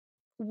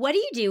What do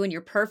you do when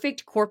your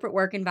perfect corporate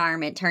work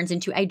environment turns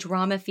into a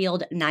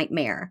drama-filled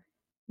nightmare?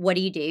 What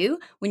do you do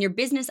when your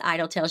business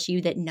idol tells you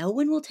that no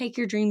one will take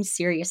your dreams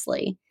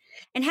seriously?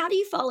 And how do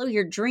you follow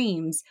your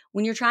dreams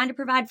when you're trying to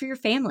provide for your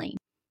family?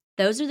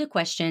 Those are the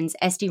questions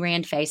Estie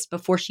Rand faced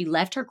before she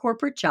left her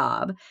corporate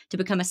job to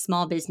become a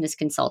small business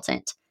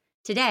consultant.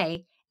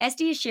 Today,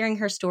 Estie is sharing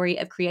her story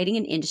of creating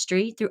an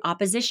industry through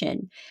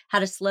opposition, how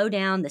to slow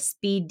down the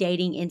speed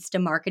dating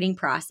insta-marketing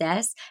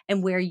process,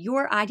 and where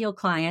your ideal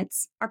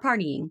clients are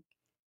partying.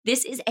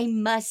 This is a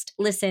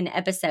must-listen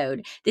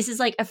episode. This is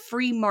like a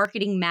free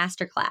marketing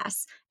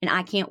masterclass, and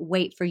I can't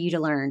wait for you to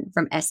learn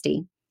from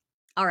Estie.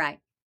 All right,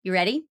 you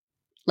ready?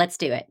 Let's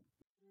do it.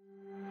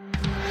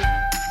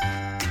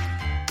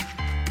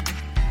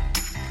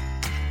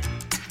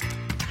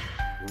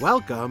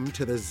 Welcome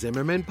to the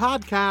Zimmerman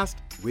Podcast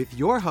with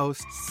your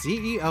host,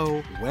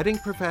 CEO, wedding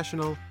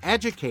professional,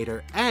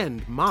 educator,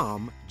 and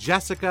mom,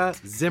 Jessica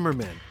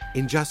Zimmerman.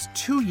 In just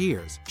 2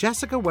 years,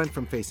 Jessica went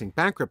from facing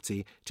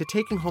bankruptcy to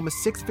taking home a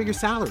six-figure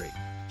salary.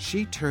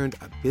 She turned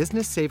a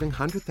business-saving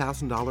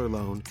 $100,000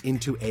 loan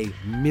into a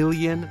 $1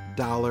 million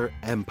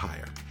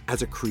empire.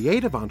 As a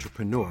creative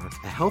entrepreneur,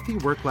 a healthy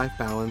work-life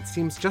balance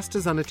seems just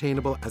as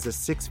unattainable as a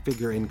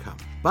six-figure income.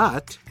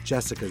 But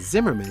Jessica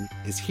Zimmerman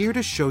is here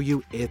to show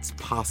you it's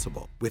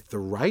possible. With the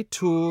right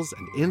tools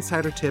and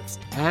insider tips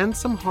and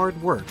some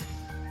hard work,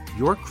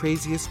 your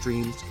craziest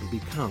dreams can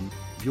become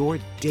your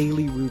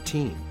daily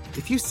routine.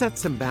 If you set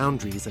some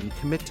boundaries and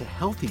commit to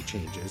healthy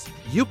changes,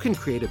 you can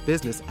create a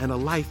business and a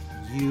life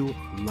you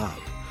love.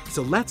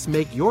 So let's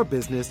make your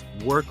business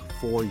work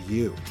for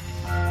you.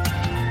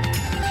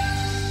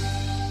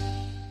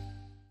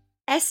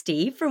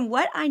 Estie, from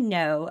what I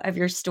know of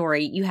your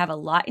story, you have a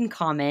lot in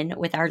common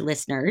with our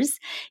listeners.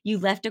 You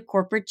left a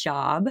corporate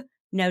job,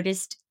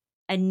 noticed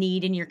a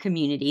need in your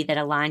community that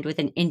aligned with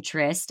an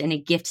interest and a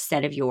gift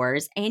set of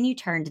yours, and you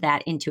turned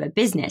that into a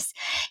business.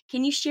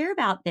 Can you share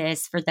about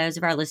this for those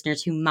of our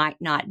listeners who might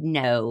not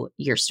know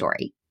your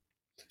story?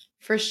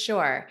 For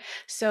sure.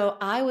 So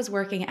I was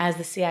working as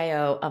the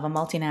CIO of a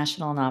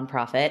multinational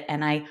nonprofit,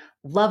 and I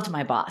loved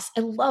my boss.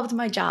 I loved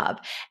my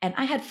job. And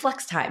I had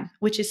flex time,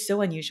 which is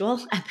so unusual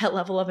at that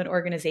level of an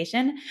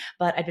organization.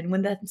 But I'd been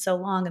with them so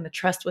long and the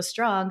trust was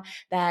strong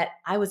that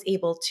I was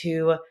able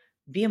to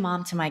be a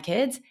mom to my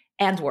kids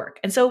and work.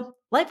 And so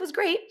life was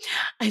great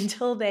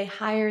until they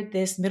hired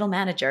this middle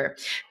manager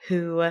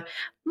who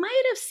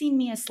might have seen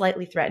me as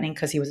slightly threatening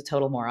because he was a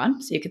total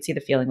moron. So you could see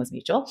the feeling was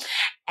mutual.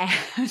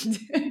 And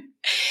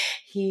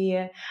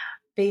he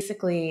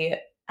basically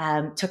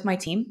took my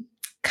team,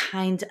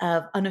 kind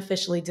of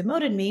unofficially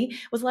demoted me,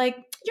 was like,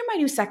 "You're my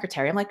new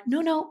secretary." I'm like,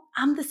 no,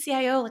 I'm the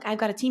CIO. Like, I've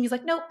got a team. He's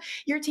like, "Nope,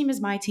 your team is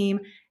my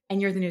team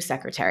and you're the new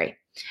secretary."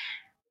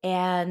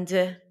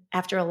 And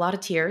after a lot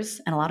of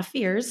tears and a lot of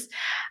fears,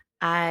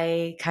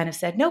 I kind of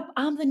said, "Nope,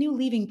 I'm the new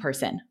leaving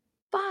person.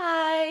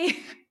 Bye.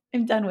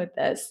 I'm done with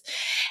this."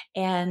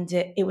 And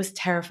it was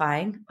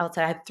terrifying. I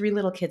had 3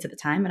 little kids at the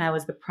time, and I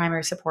was the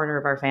primary supporter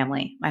of our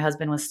family. My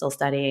husband was still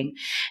studying,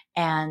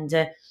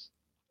 and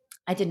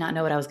I did not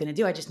know what I was going to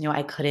do. I just knew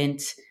I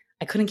couldn't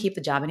keep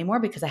the job anymore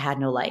because I had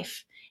no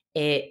life.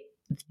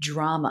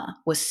 Drama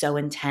was so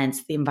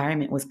intense. The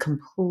environment was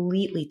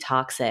completely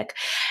toxic,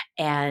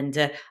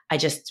 and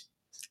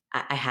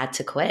I had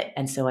to quit.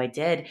 And so I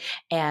did.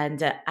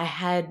 And I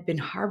had been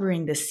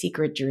harboring this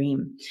secret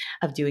dream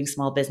of doing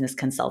small business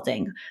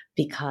consulting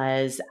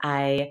because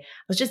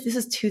this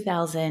is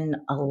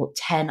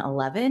 2010,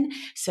 11.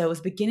 So it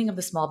was the beginning of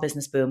the small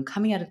business boom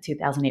coming out of the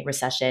 2008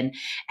 recession.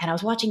 And I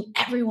was watching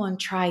everyone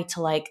try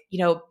to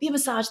be a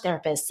massage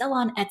therapist, sell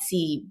on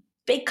Etsy,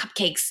 bake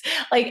cupcakes,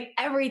 like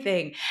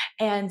everything.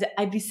 And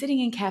I'd be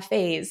sitting in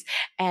cafes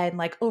and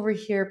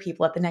overhear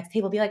people at the next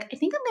table be like, "I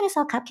think I'm going to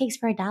sell cupcakes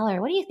for $1.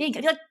 What do you think?"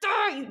 I'd be like,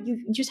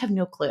 you just have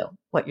no clue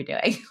what you're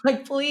doing.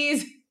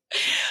 Please,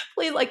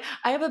 I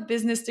have a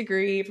business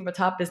degree from a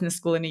top business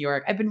school in New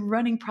York. I've been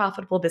running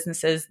profitable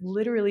businesses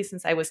literally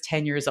since I was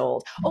 10 years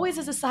old, always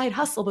as a side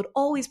hustle, but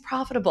always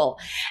profitable.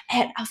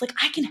 And I was like,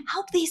 I can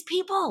help these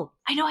people.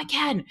 I know I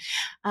can.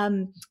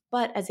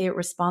 But as a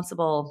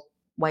responsible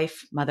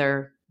wife,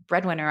 mother,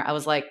 breadwinner, I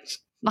was like,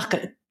 I'm not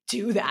going to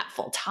do that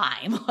full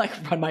time,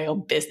 run my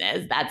own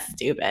business. That's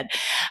stupid.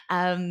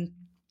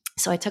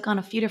 So I took on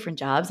a few different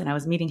jobs and I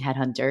was meeting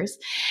headhunters.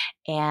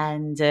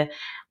 And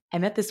I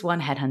met this one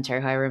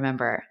headhunter who I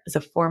remember was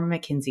a former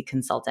McKinsey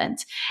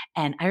consultant.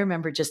 And I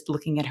remember just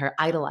looking at her,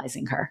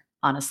 idolizing her,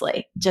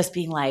 honestly, just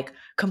being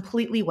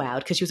completely wowed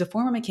because she was a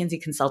former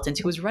McKinsey consultant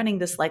who was running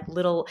this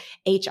little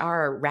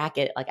HR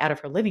racket out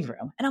of her living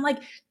room. And I'm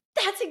like,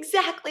 that's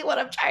exactly what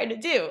I'm trying to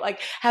do.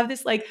 Have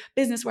this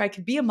business where I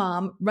could be a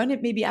mom, run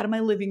it maybe out of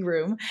my living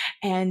room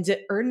and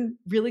earn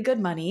really good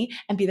money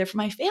and be there for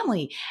my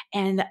family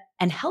and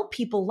help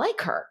people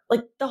like her,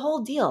 the whole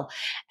deal.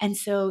 And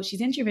so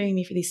she's interviewing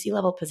me for these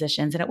C-level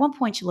positions. And at one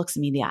point she looks at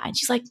me in the eye and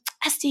she's like,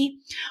 "Estie,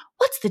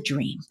 what's the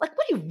dream? What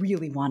do you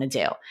really want to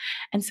do?"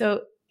 And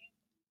so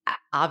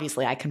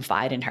obviously I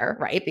confide in her,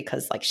 right?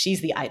 Because like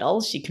she's the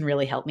idol. She can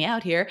really help me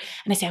out here.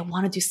 And I say, I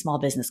want to do small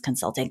business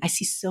consulting. I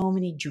see so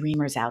many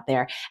dreamers out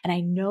there and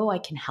I know I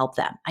can help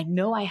them. I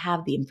know I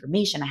have the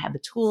information. I have the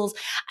tools.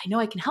 I know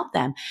I can help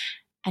them.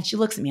 And she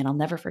looks at me and I'll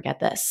never forget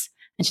this.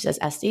 And she says,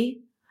 Estie,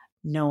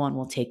 no one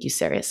will take you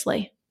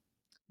seriously.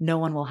 No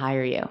one will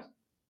hire you.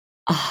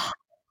 Oh,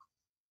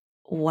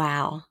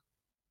 wow.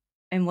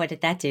 And what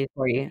did that do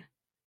for you?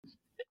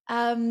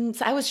 So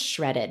I was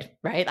shredded,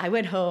 right? I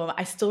went home.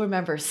 I still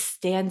remember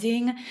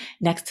standing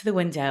next to the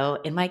window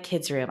in my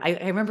kids' room. I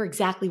remember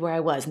exactly where I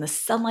was, and the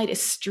sunlight is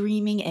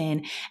streaming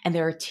in, and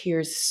there are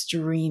tears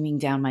streaming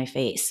down my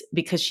face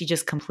because she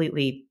just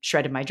completely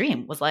shredded my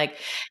dream. Was like,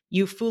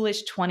 you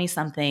foolish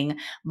 20-something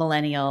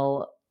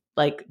millennial,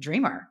 like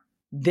dreamer.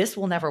 This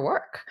will never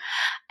work.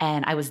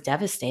 And I was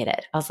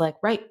devastated. I was like,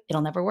 right,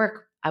 it'll never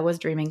work. I was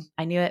dreaming.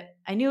 I knew it.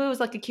 I knew it was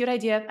like a cute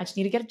idea. I just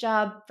need to get a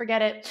job.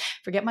 Forget it.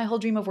 Forget my whole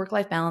dream of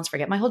work-life balance.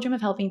 Forget my whole dream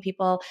of helping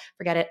people.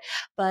 Forget it.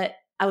 But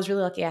I was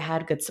really lucky. I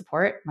had good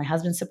support. My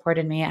husband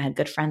supported me. I had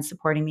good friends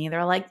supporting me.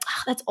 They're like,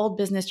 oh, that's old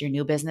business, your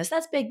new business.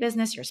 That's big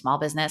business, your small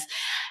business.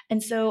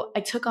 And so I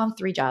took on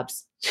 3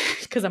 jobs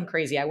because I'm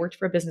crazy. I worked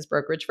for a business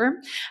brokerage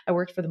firm. I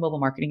worked for the Mobile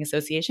Marketing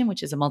Association,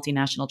 which is a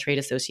multinational trade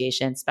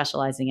association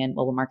specializing in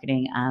mobile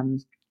marketing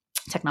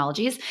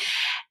technologies.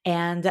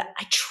 And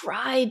I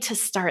tried to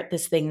start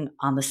this thing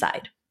on the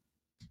side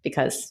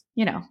because,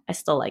 I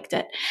still liked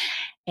it.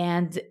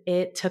 And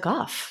it took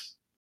off.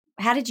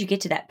 How did you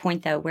get to that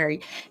point though, where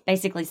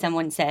basically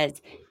someone says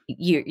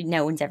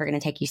no one's ever going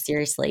to take you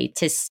seriously?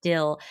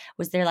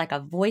 Was there like a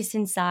voice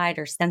inside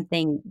or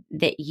something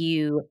that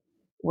you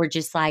were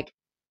just like,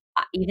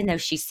 even though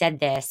she said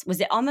this, was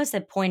it almost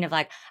a point of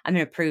like, I'm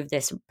going to prove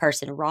this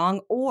person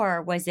wrong?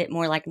 Or was it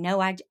more like, no,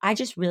 I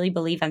just really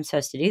believe I'm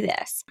supposed to do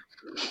this?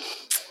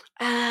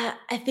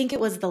 I think it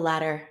was the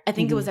latter. I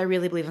think it was, I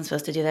really believe I'm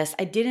supposed to do this.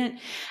 I didn't,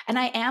 and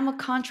I am a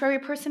contrary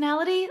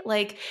personality.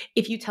 Like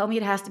if you tell me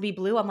it has to be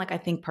blue, I'm like, I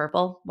think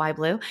purple. Why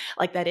blue?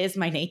 Like that is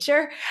my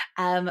nature.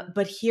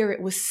 But here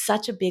it was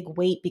such a big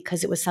weight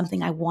because it was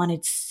something I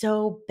wanted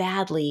so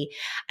badly.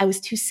 I was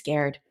too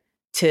scared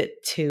to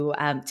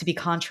be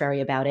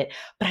contrary about it,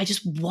 but I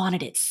just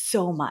wanted it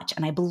so much.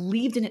 And I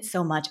believed in it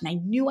so much. And I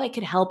knew I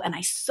could help. And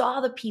I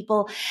saw the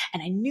people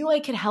and I knew I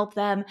could help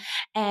them.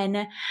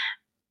 And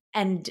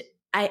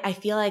I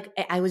feel like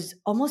I was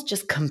almost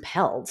just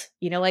compelled,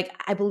 like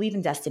I believe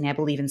in destiny. I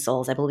believe in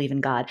souls. I believe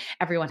in God.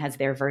 Everyone has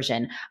their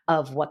version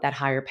of what that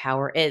higher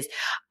power is.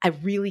 I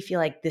really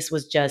feel like this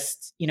was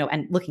just,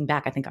 and looking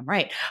back, I think I'm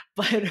right,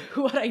 but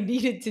what I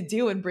needed to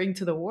do and bring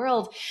to the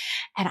world.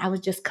 And I was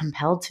just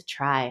compelled to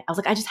try. I was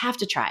like, I just have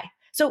to try.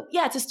 So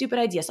yeah, it's a stupid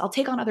idea. So I'll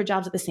take on other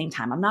jobs at the same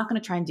time. I'm not going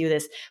to try and do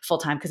this full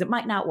time because it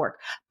might not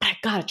work, but I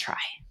got to try.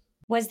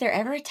 Was there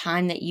ever a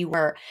time that you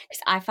were,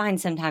 because I find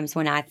sometimes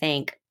when I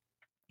think,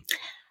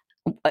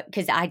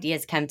 because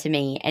ideas come to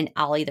me and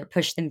I'll either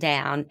push them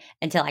down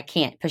until I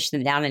can't push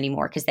them down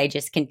anymore because they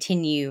just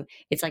continue.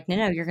 It's like,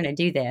 no, you're going to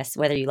do this,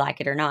 whether you like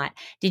it or not.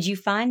 Did you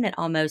find that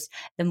almost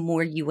the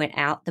more you went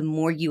out, the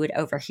more you would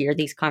overhear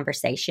these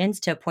conversations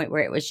to a point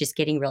where it was just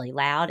getting really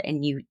loud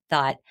and you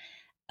thought,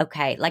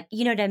 okay, like,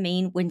 you know what I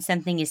mean? When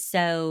something is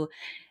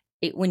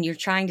when you're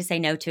trying to say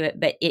no to it,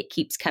 but it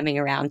keeps coming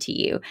around to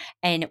you.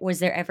 And was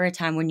there ever a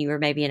time when you were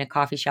maybe in a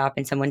coffee shop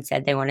and someone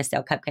said they want to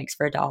sell cupcakes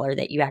for $1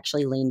 that you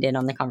actually leaned in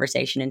on the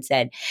conversation and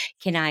said,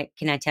 can I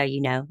tell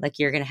you no? Like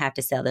you're going to have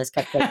to sell those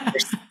cupcakes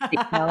for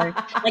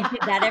 $6. Like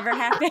did that ever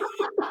happen?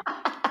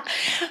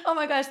 Oh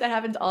my gosh, that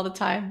happens all the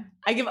time.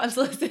 I give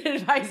unsolicited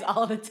advice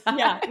all the time.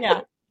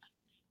 Yeah.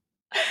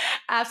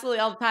 Absolutely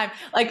all the time.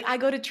 Like I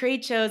go to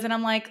trade shows and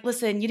I'm like,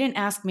 listen, you didn't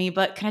ask me,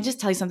 but can I just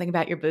tell you something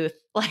about your booth?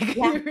 Like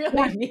you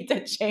really need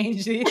to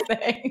change these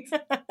things.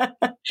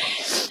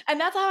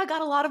 And that's how I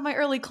got a lot of my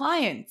early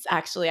clients.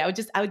 Actually, I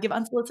would give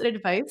unsolicited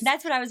advice.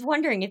 That's what I was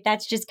wondering, if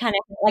that's just kind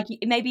of like,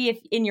 maybe if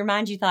in your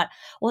mind you thought,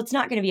 well, it's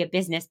not going to be a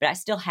business, but I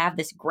still have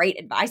this great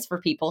advice for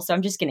people. So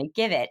I'm just going to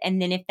give it.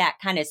 And then if that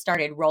kind of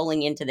started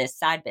rolling into this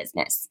side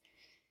business.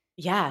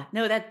 Yeah,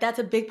 no, that's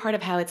a big part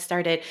of how it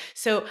started.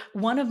 So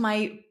one of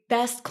my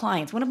best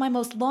clients, one of my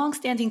most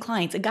longstanding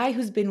clients, a guy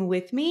who's been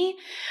with me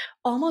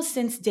almost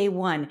since day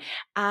one.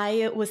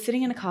 I was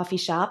sitting in a coffee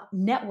shop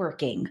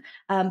networking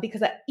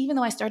because even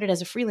though I started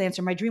as a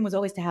freelancer, my dream was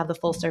always to have the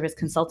full service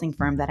consulting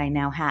firm that I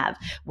now have,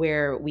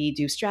 where we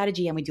do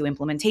strategy and we do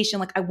implementation.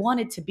 Like I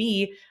wanted to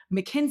be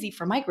McKinsey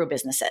for micro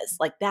businesses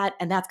like that.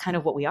 And that's kind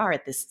of what we are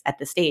at this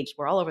stage.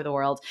 We're all over the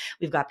world.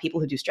 We've got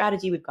people who do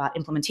strategy. We've got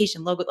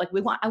implementation, logo. Like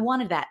I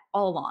wanted that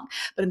all along.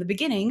 But in the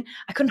beginning,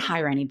 I couldn't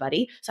hire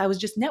anybody. So I was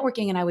just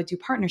networking and I would do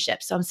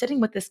partnerships. So I'm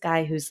sitting with this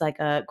guy who's like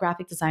a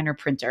graphic designer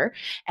printer,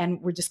 and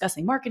we're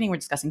discussing marketing, we're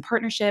discussing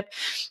partnership.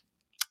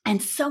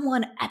 And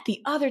someone at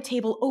the other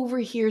table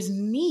overhears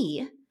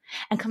me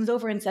and comes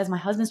over and says, my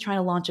husband's trying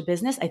to launch a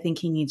business. I think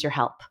he needs your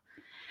help.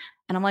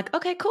 And I'm like,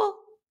 okay, cool.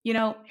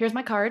 Here's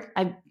my card.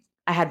 I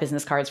had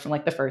business cards from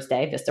like the first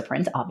day,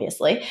 Vistaprint,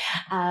 obviously.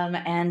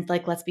 And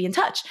like, let's be in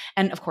touch.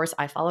 And of course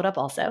I followed up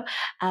also.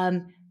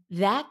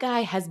 That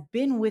guy has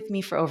been with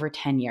me for over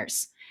 10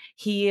 years.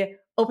 He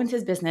opened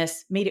his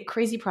business, made it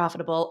crazy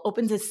profitable,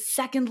 opened his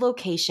second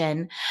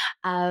location,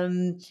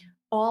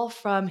 all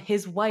from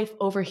his wife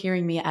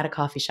overhearing me at a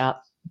coffee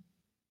shop.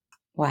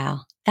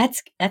 Wow.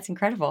 That's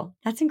incredible.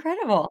 That's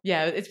incredible.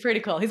 Yeah, it's pretty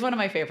cool. He's one of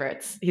my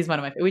favorites.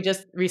 We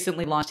just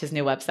recently launched his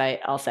new website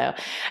also.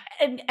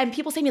 And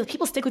people say to me,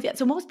 people stick with you.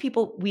 So most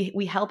people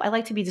we help. I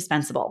like to be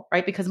dispensable,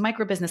 right? Because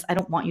micro business, I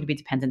don't want you to be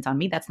dependent on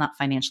me. That's not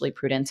financially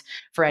prudent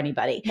for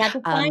anybody. Now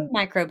define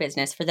micro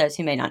business for those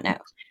who may not know.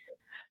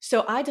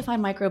 So I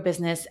define micro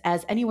business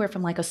as anywhere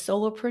from like a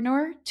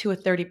solopreneur to a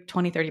 30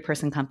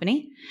 person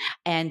company,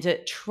 and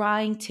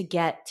trying to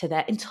get to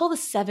that until the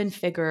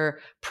 7-figure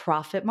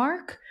profit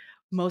mark.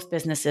 Most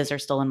businesses are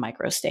still in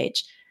micro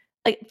stage.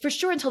 Like for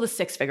sure until the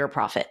 6-figure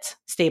profit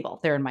stable,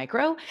 they're in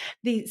micro.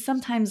 They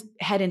sometimes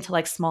head into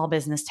like small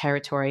business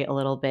territory a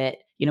little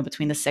bit,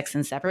 between the 6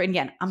 and 7. And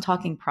again, I'm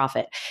talking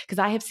profit because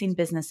I have seen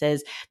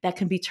businesses that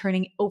can be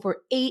turning over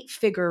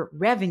 8-figure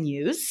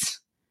revenues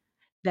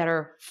that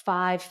are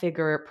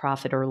 5-figure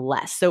profit or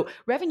less. So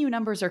revenue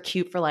numbers are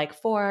cute for like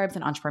Forbes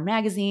and Entrepreneur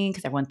Magazine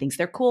because everyone thinks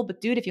they're cool.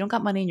 But dude, if you don't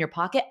got money in your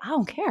pocket, I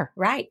don't care.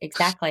 Right.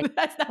 Exactly.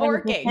 That's not 100%,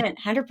 working.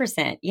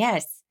 100%.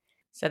 Yes.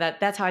 So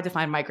that's how I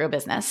define micro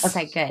business.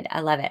 Okay, good. I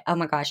love it. Oh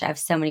my gosh, I have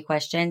so many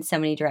questions, so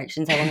many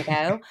directions I want to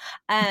go.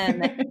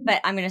 But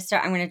I'm going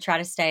to try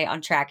to stay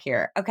on track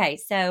here. Okay,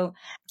 so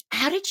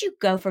how did you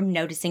go from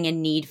noticing a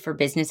need for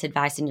business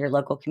advice in your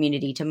local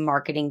community to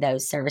marketing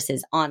those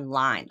services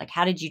online? Like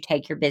how did you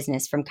take your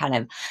business from kind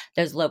of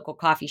those local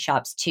coffee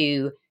shops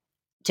to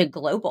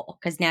global?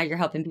 Because now you're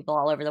helping people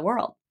all over the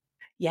world.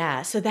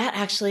 Yeah. So that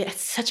actually, it's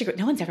such a great,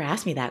 no one's ever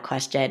asked me that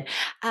question.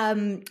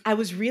 I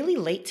was really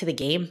late to the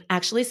game,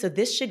 actually. So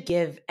this should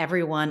give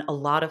everyone a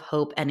lot of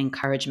hope and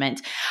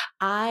encouragement.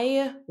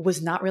 I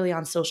was not really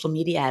on social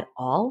media at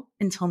all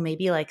until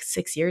maybe like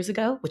 6 years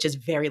ago, which is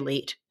very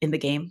late in the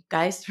game,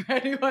 guys, for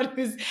anyone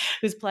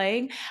who's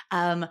playing.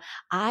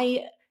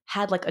 I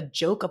had like a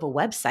joke of a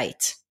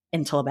website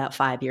until about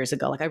 5 years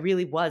ago. Like I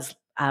really was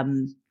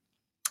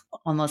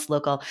almost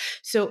local.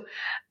 So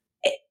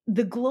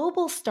the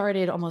global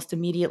started almost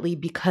immediately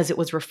because it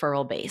was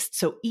referral based.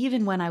 So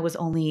even when I was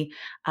only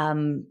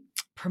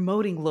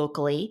promoting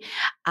locally,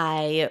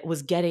 I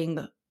was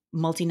getting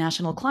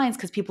multinational clients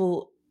because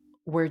people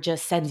were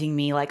just sending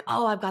me like,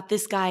 oh, I've got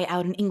this guy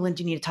out in England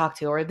you need to talk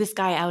to, or this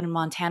guy out in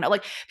Montana.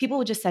 Like people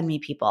would just send me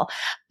people.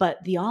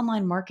 But the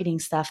online marketing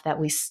stuff that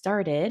we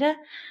started,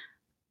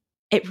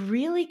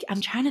 I'm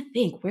trying to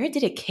think, where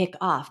did it kick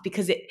off?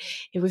 Because it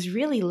was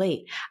really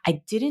late.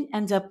 I didn't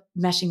end up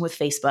meshing with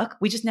Facebook.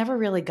 We just never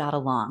really got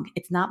along.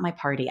 It's not my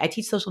party. I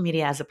teach social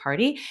media as a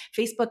party.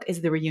 Facebook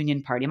is the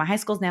reunion party. My high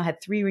school's now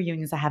had 3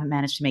 reunions. I haven't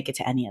managed to make it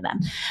to any of them.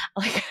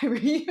 Like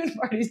reunion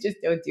parties just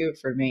don't do it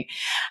for me.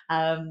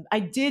 I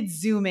did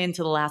zoom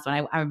into the last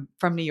one. I'm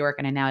from New York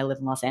and now I live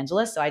in Los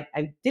Angeles. So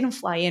I didn't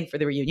fly in for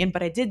the reunion,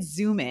 but I did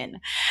zoom in.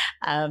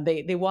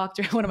 They walked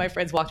around, one of my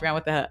friends walked around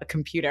with a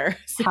computer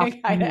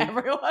saying hi to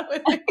everyone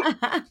with me.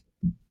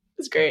 It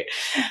was great.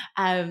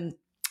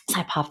 So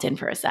I popped in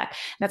for a sec.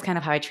 That's kind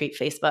of how I treat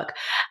Facebook.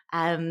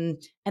 And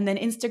then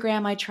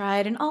Instagram I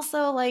tried. And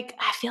also like,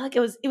 I feel like it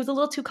was a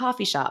little too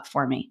coffee shop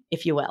for me,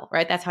 if you will,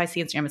 right? That's how I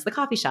see Instagram. It's the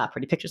coffee shop,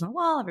 pretty pictures on the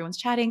wall, everyone's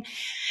chatting.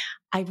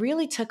 I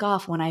really took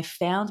off when I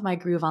found my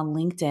groove on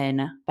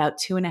LinkedIn about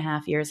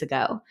 2.5 years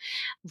ago,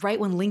 right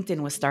when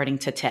LinkedIn was starting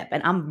to tip.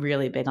 And I'm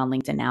really big on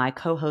LinkedIn now. I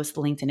co-host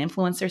the LinkedIn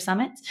Influencer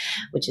Summit,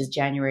 which is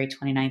January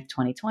 29th,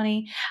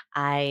 2020.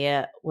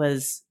 I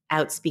was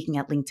out speaking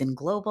at LinkedIn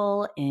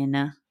Global in,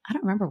 I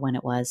don't remember when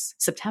it was,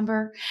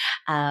 September,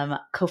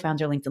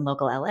 co-founder LinkedIn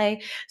Local LA.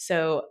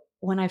 So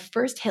when I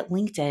first hit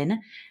LinkedIn,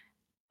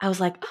 I was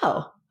like,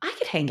 oh, I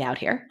could hang out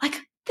here. Like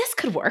this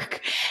could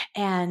work.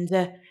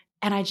 And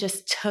I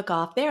just took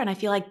off there. And I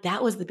feel like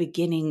that was the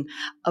beginning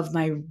of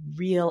my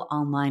real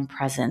online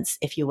presence,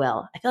 if you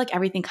will. I feel like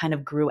everything kind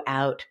of grew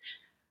out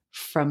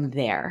from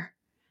there.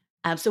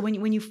 So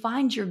when you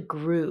find your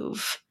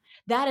groove,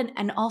 that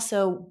and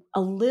also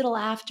a little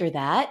after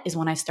that is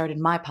when I started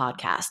my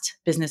podcast,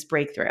 Business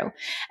Breakthrough.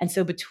 And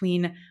so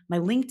between my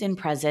LinkedIn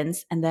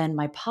presence and then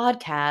my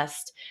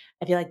podcast,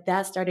 I feel like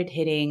that started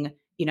hitting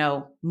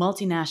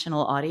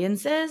multinational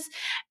audiences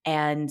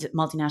and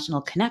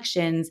multinational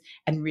connections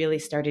and really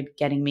started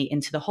getting me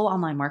into the whole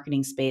online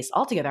marketing space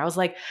altogether. I was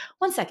like,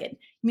 one second.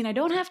 I mean, I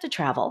don't have to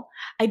travel.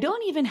 I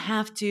don't even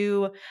have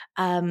to,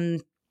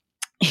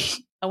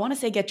 I want to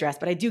say get dressed,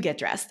 but I do get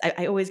dressed.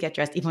 I always get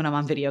dressed, even when I'm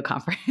on video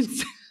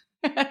conference.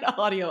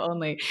 Audio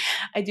only.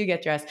 I do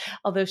get dressed,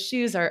 although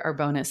shoes are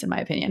bonus in my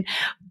opinion.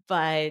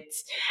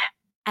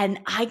 And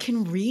I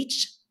can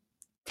reach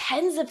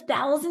tens of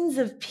thousands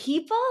of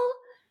people.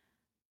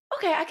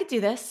 Okay, I could do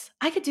this.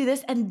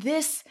 And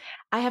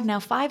I have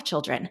now 5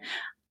 children.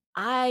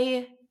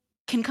 I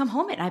can come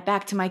home at night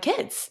back to my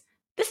kids.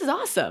 This is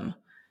awesome.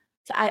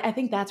 So I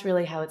think that's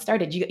really how it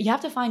started. You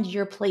have to find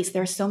your place.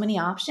 There are so many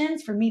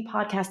options. For me,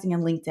 podcasting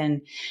and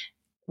LinkedIn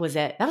was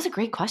it. That was a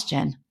great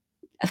question.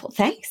 Well,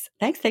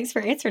 thanks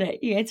for answering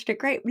it. You answered it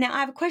great. Now I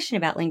have a question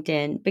about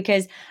LinkedIn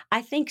because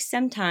I think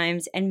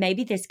sometimes, and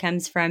maybe this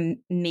comes from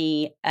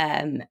me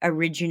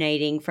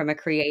originating from a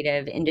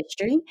creative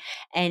industry,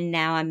 and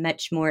now I'm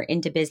much more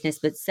into business.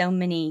 But so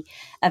many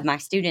of my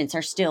students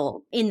are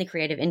still in the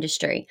creative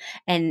industry,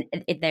 and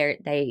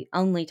they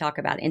only talk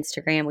about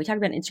Instagram. We talk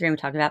about Instagram. We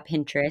talk about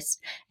Pinterest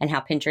and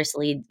how Pinterest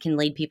can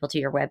lead people to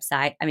your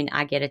website. I mean,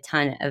 I get a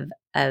ton of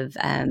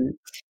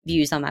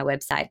views on my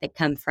website that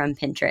come from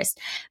Pinterest.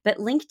 But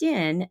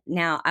LinkedIn,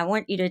 now I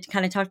want you to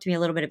kind of talk to me a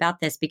little bit about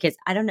this because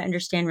I don't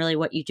understand really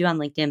what you do on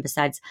LinkedIn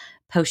besides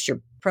post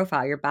your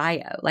profile, your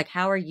bio. Like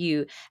how are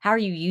you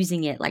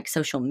using it like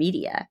social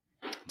media?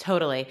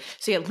 Totally.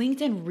 So yeah,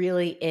 LinkedIn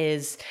really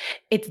it's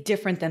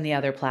different than the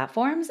other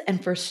platforms.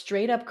 And for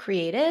straight up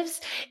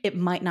creatives, it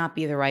might not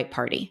be the right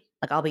party.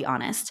 Like, I'll be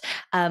honest.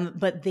 And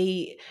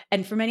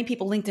for many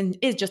people, LinkedIn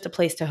is just a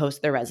place to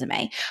host their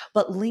resume.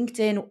 But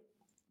LinkedIn,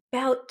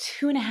 about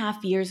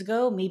 2.5 years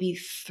ago, maybe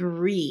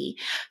three,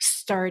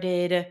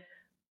 started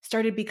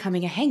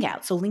becoming a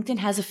hangout. So LinkedIn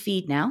has a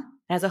feed now.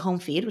 It has a home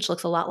feed, which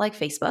looks a lot like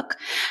Facebook.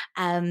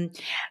 Again,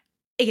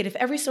 if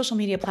every social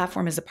media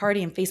platform is a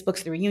party and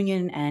Facebook's the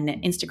reunion and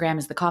Instagram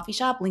is the coffee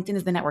shop, LinkedIn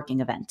is the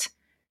networking event.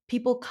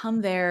 People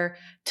come there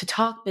to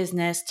talk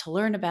business, to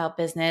learn about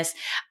business.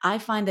 I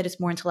find that it's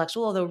more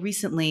intellectual, although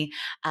recently,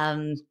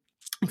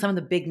 some of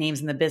the big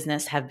names in the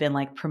business have been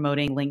like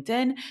promoting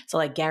LinkedIn. So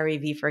like Gary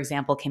Vee, for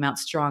example, came out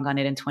strong on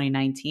it in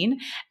 2019.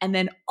 And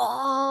then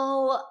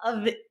oh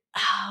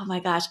my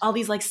gosh, all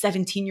these like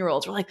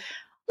 17-year-olds were like,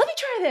 let me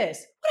try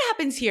this. What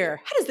happens here?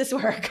 How does this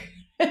work?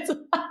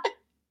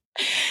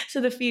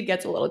 So the feed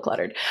gets a little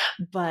cluttered.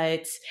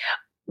 But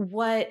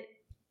what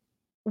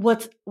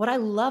I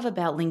love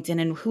about LinkedIn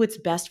and who it's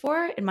best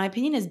for, in my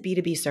opinion, is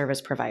B2B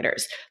service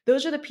providers.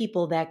 Those are the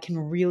people that can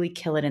really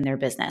kill it in their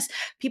business.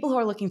 People who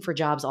are looking for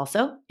jobs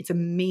also. It's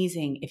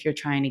amazing if you're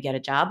trying to get a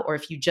job or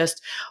if you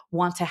just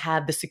want to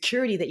have the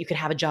security that you could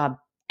have a job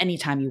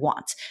anytime you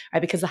want,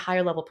 right? Because the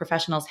higher level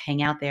professionals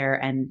hang out there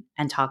and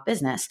talk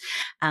business.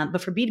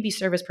 But for B2B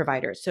service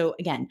providers, so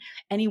again,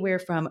 anywhere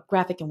from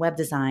graphic and web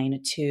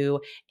design to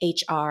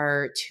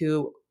HR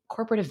to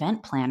corporate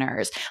event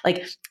planners,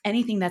 like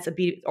anything that's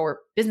or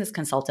business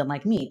consultant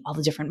like me, all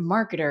the different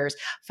marketers,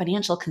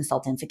 financial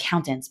consultants,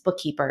 accountants,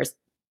 bookkeepers,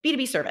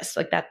 B2B service,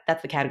 like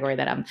that's the category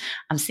that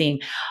I'm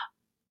seeing.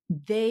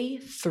 They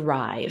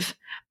thrive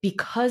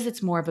because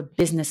it's more of a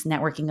business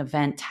networking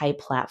event type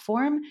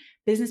platform.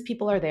 Business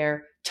people are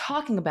there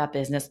talking about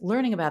business,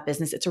 learning about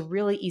business. It's a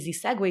really easy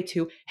segue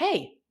to,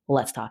 hey,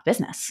 let's talk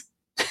business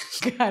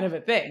kind of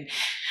a thing.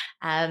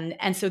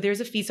 And so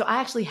there's a fee. So I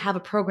actually have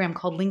a program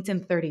called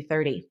LinkedIn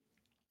 3030.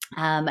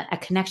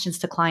 At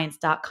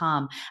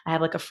connectionstoclients.com, I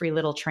have like a free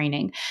little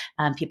training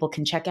people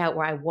can check out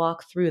where I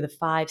walk through the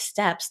 5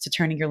 steps to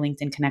turning your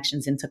LinkedIn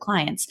connections into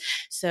clients.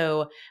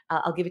 So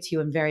I'll give it to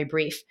you in very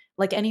brief.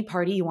 Like any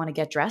party, you want to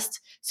get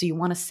dressed. So you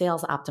want a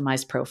sales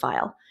optimized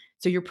profile.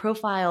 So your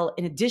profile,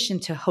 in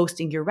addition to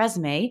hosting your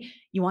resume,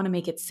 you want to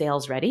make it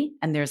sales ready.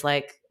 And there's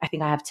I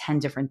think I have 10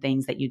 different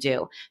things that you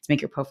do to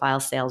make your profile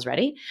sales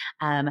ready.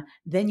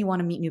 Then you want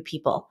to meet new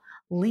people.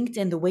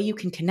 LinkedIn, the way you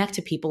can connect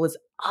to people is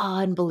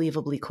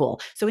unbelievably cool.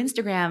 So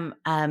Instagram,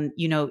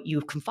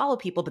 you can follow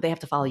people, but they have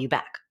to follow you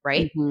back,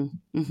 right?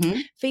 Mm-hmm. Mm-hmm.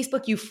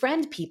 Facebook, you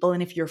friend people.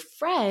 And if you're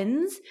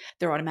friends,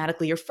 they're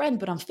automatically your friend.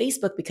 But on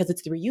Facebook, because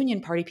it's the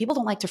reunion party, people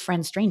don't like to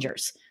friend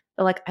strangers.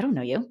 They're like, I don't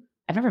know you.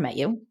 I've never met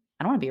you.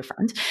 I don't want to be your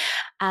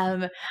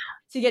friend.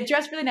 So you get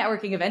dressed for the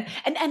networking event.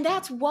 And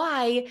that's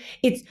why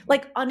it's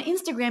like on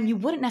Instagram, you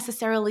wouldn't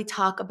necessarily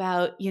talk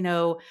about,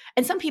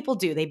 and some people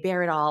do, they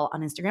bear it all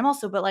on Instagram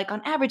also, but like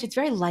on average, it's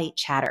very light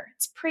chatter.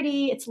 It's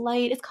pretty, it's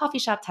light, it's coffee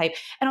shop type.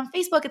 And on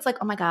Facebook, it's like,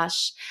 oh my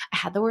gosh, I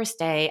had the worst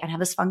day and I have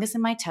this fungus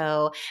in my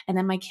toe. And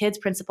then my kid's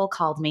principal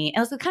called me.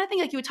 And it's the kind of thing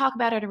like you would talk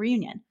about at a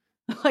reunion.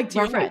 Like to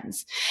your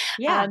friends.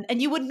 Yeah.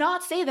 And you would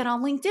not say that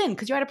on LinkedIn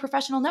because you're at a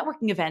professional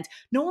networking event.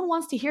 No one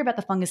wants to hear about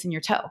the fungus in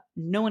your toe.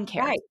 No one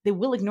cares. Right. They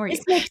will ignore you.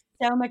 This makes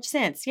so much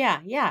sense.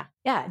 Yeah. Yeah.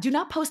 Yeah. Do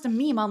not post a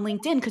meme on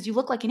LinkedIn because you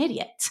look like an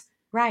idiot.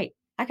 Right.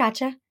 I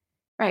gotcha.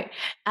 Right.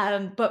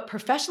 But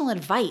professional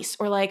advice,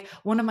 or like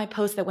one of my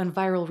posts that went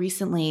viral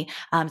recently,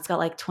 it's got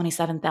like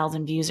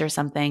 27,000 views or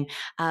something,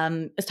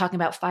 is talking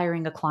about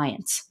firing a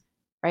client.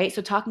 Right.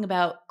 So talking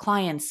about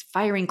clients,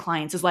 firing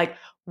clients is like,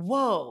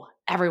 whoa,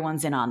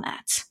 everyone's in on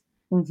that,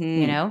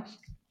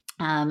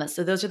 Mm-hmm.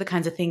 So those are the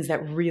kinds of things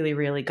that really,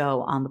 really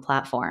go on the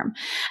platform.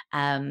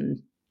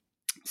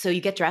 So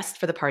you get dressed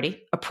for the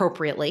party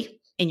appropriately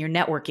in your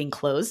networking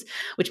clothes,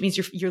 which means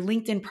your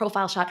LinkedIn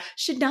profile shot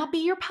should not be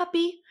your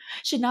puppy,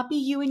 should not be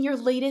you in your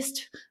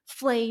latest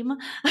flame.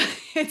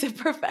 It's a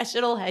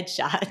professional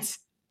headshot.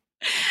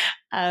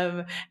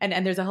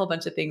 And there's a whole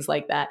bunch of things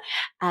like that.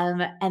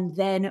 And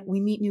then we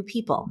meet new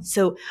people.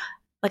 So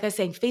like I was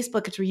saying,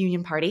 Facebook, it's a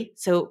reunion party.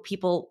 So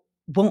people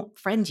won't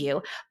friend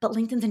you, but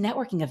LinkedIn's a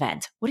networking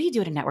event. What do you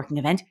do at a networking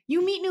event?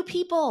 You meet new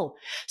people.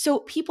 So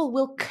people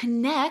will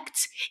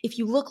connect if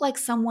you look like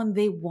someone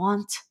they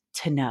want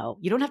to know.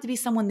 You don't have to be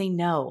someone they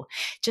know,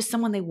 just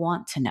someone they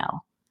want to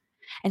know.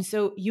 And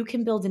so you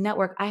can build a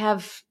network. I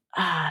have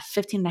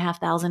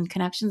 15,500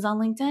 connections on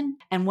LinkedIn.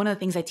 And one of the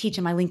things I teach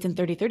in my LinkedIn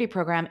 30/30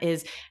 program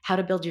is how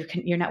to build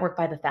your network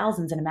by the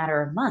thousands in a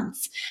matter of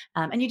months.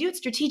 And you do it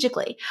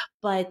strategically,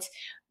 but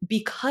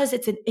because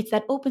it's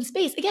that open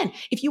space. Again,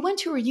 if you went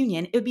to a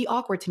reunion, it would be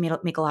awkward to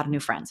make a lot of new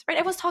friends, right?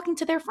 Everyone's talking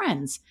to their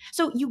friends.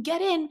 So you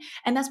get in,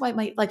 and that's why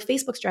my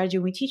Facebook strategy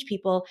when we teach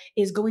people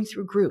is going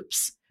through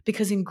groups.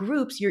 Because in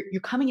groups, you're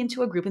coming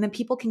into a group and then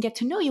people can get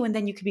to know you and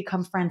then you can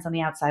become friends on the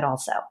outside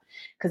also.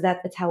 Because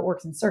that's how it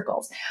works in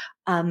circles.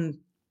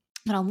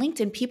 But on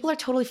LinkedIn, people are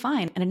totally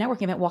fine at a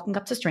networking event walking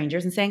up to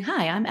strangers and saying,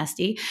 "Hi, I'm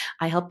Estie.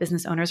 I help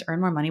business owners earn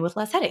more money with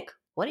less headache.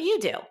 What do you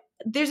do?"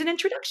 There's an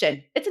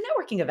introduction. It's a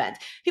networking event.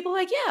 People are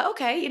like, "Yeah,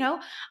 okay,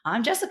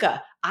 I'm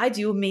Jessica. I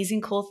do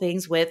amazing, cool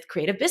things with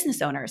creative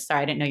business owners."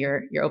 Sorry, I didn't know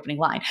your opening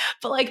line.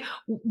 But like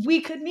we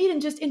could meet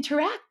and just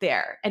interact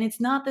there. And it's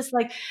not this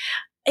like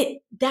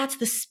that's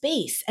the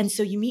space. And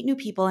so you meet new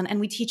people and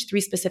we teach 3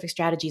 specific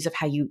strategies of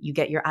how you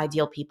get your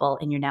ideal people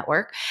in your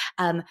network.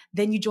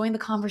 Then you join the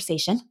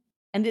conversation.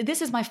 And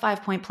this is my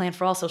 5-point plan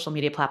for all social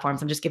media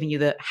platforms. I'm just giving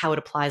you how it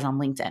applies on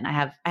LinkedIn.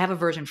 I have a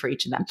version for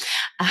each of them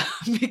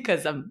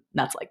because I'm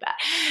nuts like that.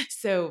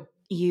 So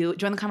you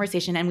join the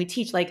conversation and we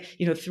teach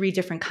 3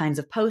 different kinds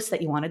of posts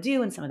that you want to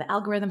do and some of the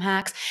algorithm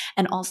hacks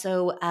and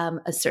also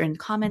a certain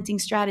commenting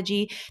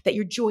strategy that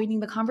you're joining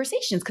the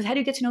conversations. Because how do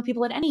you get to know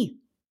people at any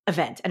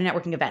event, at a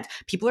networking event?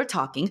 People are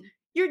talking,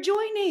 you're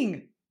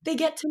joining. They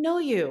get to know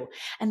you.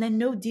 And then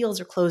no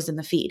deals are closed in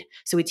the feed.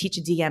 So we teach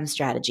a DM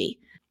strategy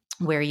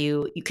where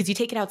because you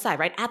take it outside,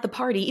 right? At the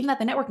party, even at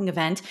the networking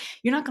event,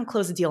 you're not going to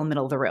close the deal in the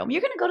middle of the room.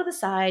 You're going to go to the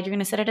side. You're going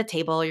to sit at a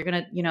table. You're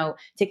going to,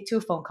 take it to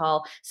a phone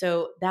call.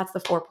 So that's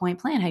the 4-point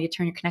plan, how you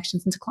turn your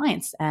connections into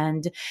clients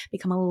and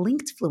become a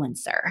linked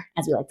influencer,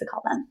 as we like to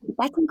call them.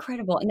 That's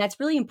incredible. And that's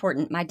really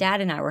important. My dad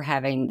and I were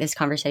having this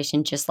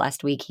conversation just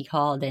last week. He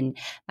called, and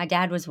my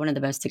dad was one of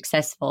the most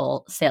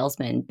successful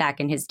salesmen back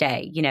in his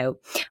day,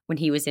 when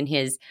he was in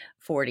his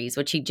 40s,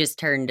 which he just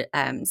turned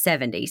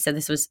 70. So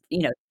this was,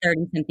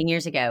 30 something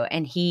years ago.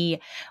 And he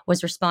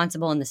was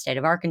responsible in the state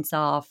of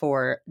Arkansas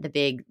for the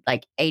big,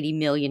 $80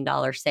 million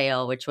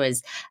sale, which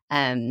was,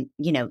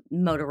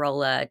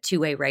 Motorola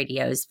 2-way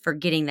radios, for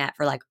getting that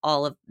for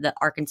all of the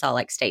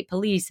Arkansas, state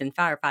police and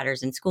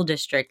firefighters and school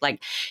district.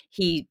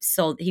 He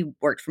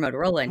worked for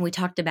Motorola, and we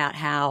talked about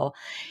how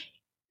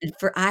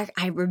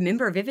I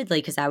remember vividly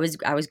because I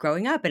was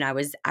growing up and I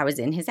was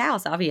in his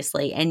house,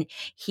 obviously, and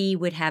he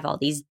would have all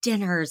these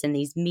dinners and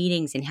these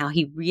meetings, and how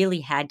he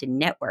really had to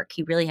network.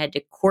 He really had to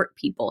court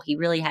people. He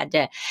really had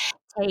to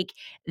take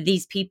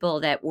these people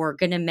that were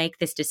going to make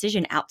this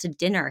decision out to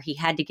dinner. He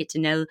had to get to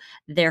know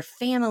their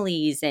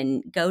families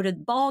and go to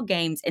ball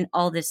games and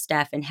all this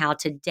stuff. And how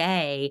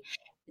today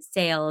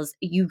sales,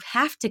 you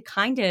have to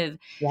kind of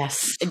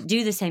Yes.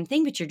 do the same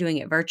thing, but you're doing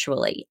it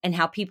virtually, and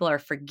how people are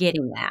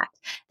forgetting that.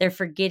 They're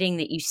forgetting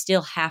that you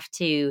still have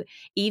to,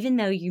 even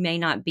though you may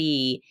not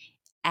be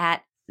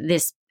at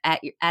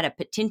a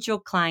potential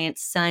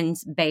client's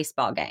son's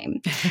baseball game,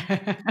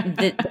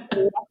 the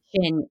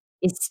connection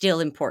is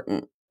still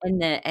important.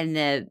 And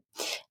the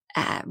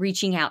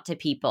reaching out to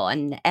people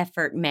and the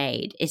effort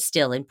made is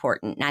still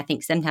important. And I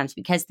think sometimes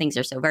because things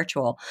are so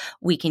virtual,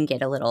 we can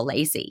get a little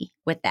lazy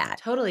with that.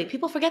 Totally.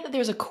 People forget that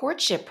there's a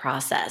courtship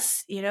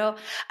process. I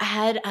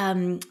had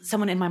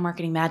someone in my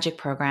marketing magic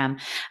program.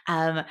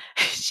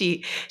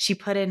 She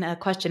put in a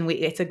question.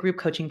 It's a group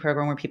coaching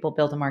program where people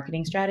build a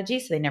marketing strategy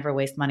so they never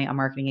waste money on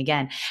marketing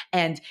again.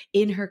 And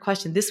in her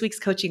question, this week's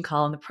coaching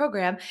call in the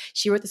program,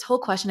 she wrote this whole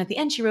question at the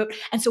end. She wrote,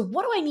 "And so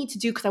what do I need to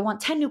do? Because I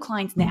want 10 new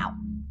clients now."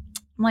 I'm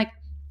like,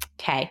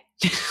 okay,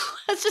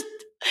 let's just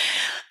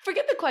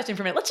forget the question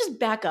for a minute. Let's just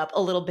back up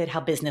a little bit how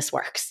business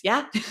works.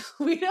 Yeah.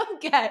 We don't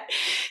get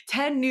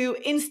 10 new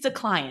Insta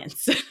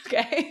clients.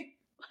 Okay.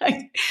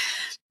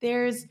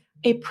 There's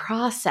a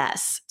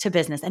process to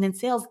business. And in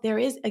sales, there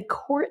is a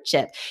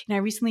courtship. I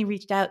recently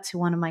reached out to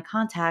one of my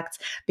contacts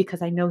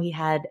because I know he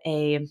had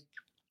a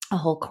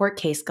whole court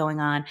case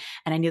going on,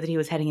 and I knew that he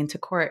was heading into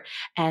court.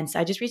 And so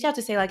I just reached out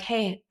to say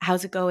 "Hey,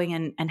 how's it going?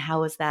 And how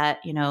was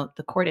that,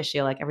 the court issue,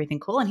 everything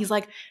cool?" And he's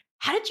like,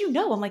 "How did you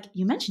know?" I'm like,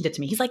 "You mentioned it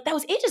to me." He's like, "That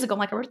was ages ago." I'm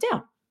like, "I wrote it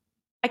down.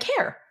 I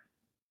care."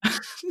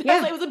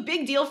 Yeah. It was a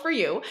big deal for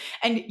you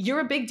and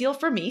you're a big deal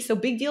for me. So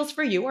big deals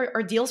for you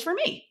are deals for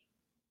me.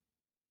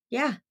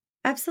 Yeah,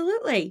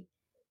 absolutely.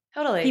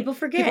 Totally. People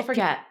forget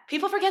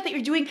that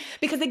you're doing,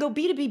 because they go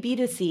B2B,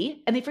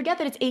 B2C, and they forget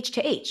that it's H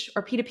to H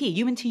or P2P,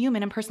 human to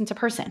human and person to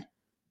person.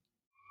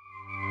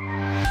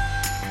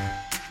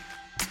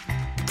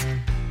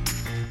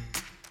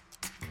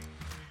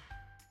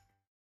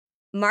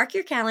 Mark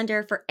your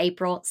calendar for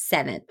April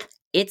 7th.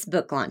 It's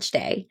book launch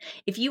day.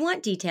 If you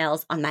want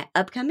details on my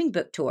upcoming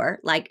book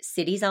tour, like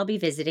cities I'll be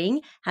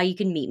visiting, how you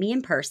can meet me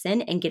in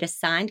person and get a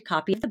signed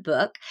copy of the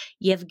book,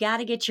 you've got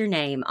to get your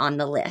name on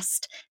the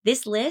list.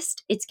 This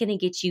list, it's going to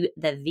get you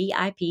the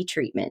VIP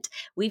treatment.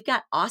 We've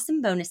got awesome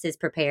bonuses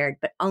prepared,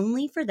 but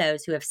only for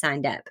those who have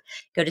signed up.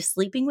 Go to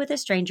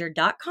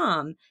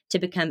sleepingwithastranger.com to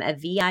become a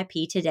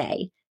VIP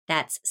today.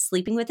 That's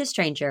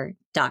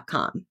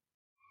sleepingwithastranger.com.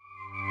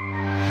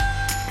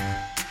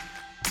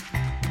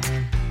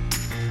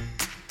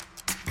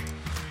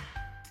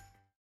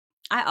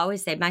 I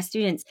always say my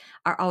students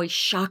are always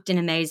shocked and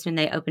amazed when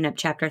they open up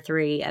chapter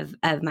 3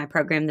 of my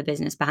program, The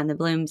Business Behind the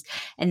Blooms,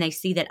 and they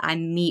see that I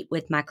meet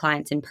with my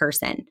clients in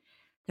person.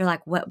 They're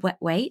like,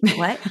 wait,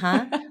 what,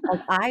 huh?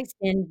 Like I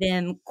send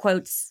them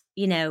quotes,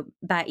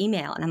 by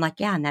email. And I'm like,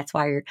 yeah, and that's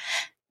why,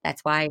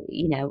 I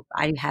do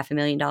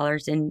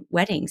 $500,000 in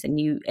weddings and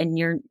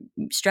you're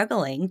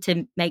struggling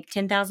to make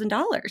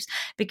 $10,000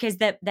 because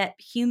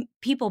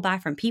people buy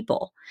from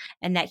people,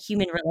 and that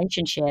human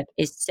relationship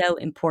is so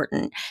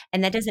important.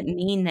 And that doesn't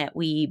mean that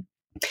we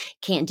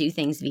can't do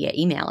things via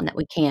email and that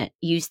we can't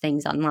use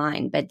things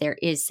online, but there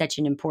is such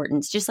an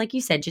importance, just like you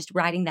said, just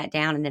writing that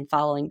down and then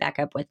following back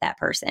up with that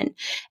person.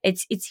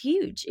 It's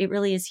huge. It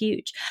really is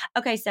huge.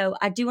 Okay, so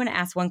I do want to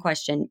ask one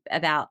question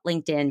about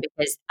LinkedIn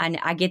because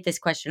I get this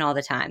question all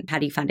the time. How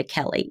do you find a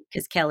Kelly?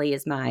 Because Kelly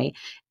is my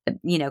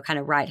kind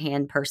of right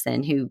hand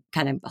person who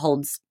kind of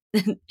holds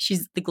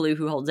she's the glue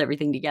who holds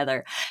everything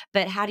together.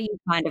 But how do you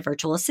find a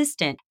virtual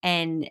assistant?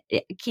 And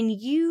can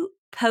you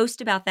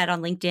post about that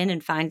on LinkedIn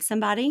and find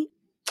somebody?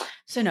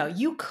 So no,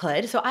 you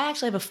could. So I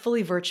actually have a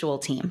fully virtual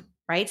team,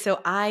 right? So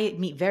I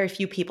meet very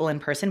few people in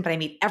person, but I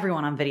meet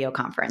everyone on video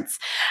conference,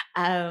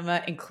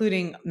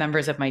 including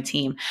members of my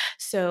team.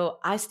 So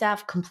I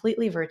staff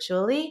completely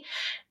virtually.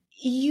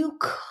 You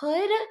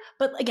could,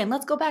 but again,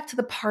 let's go back to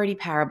the party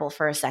parable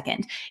for a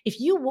second. If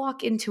you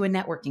walk into a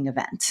networking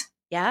event,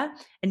 yeah,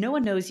 and no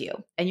one knows you,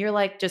 and you're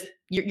like,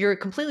 you're a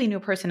completely new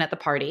person at the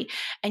party,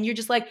 and you're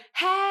just like,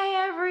 hey,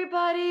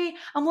 everybody,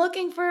 I'm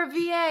looking for a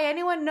VA.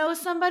 Anyone know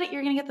somebody?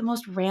 You're going to get the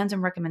most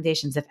random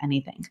recommendations, if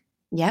anything.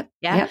 Yep.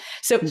 Yeah. Yep.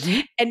 So,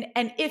 Mhm.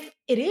 and if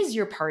it is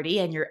your party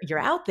and you're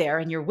out there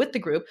and you're with the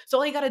group, so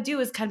all you got to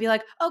do is kind of be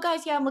like, oh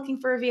guys, yeah, I'm looking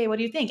for a VA. What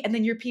do you think? And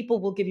then your people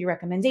will give you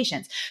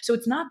recommendations. So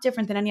it's not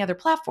different than any other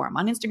platform.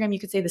 On Instagram, you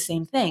could say the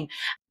same thing.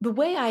 The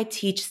way I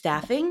teach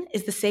staffing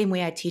is the same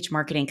way I teach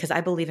marketing because I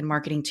believe in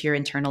marketing to your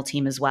internal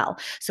team as well.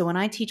 So when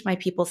I teach my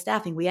people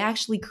staffing, we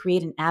actually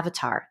create an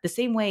avatar. The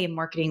same way in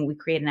marketing, we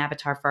create an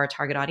avatar for our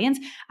target audience.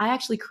 I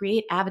actually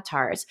create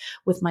avatars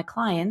with my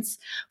clients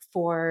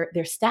for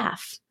their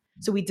staff.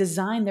 So we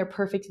design their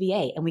perfect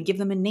VA and we give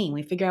them a name.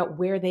 We figure out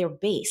where they are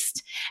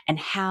based and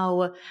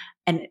how,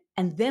 and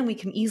then we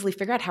can easily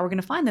figure out how we're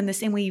going to find them the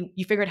same way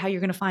you figure out how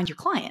you're going to find your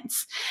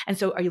clients. And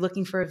so are you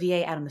looking for a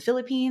VA out in the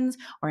Philippines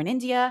or in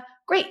India?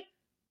 Great.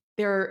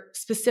 There are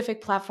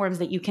specific platforms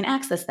that you can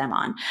access them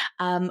on.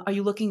 Are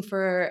you looking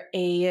for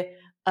a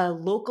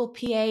local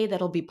PA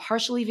that'll be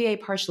partially VA,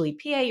 partially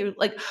PA? Or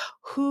like,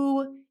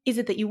 who is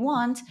it that you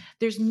want?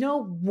 There's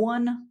no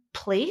one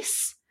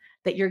place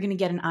that you're going to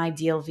get an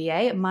ideal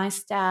VA. My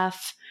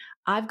staff,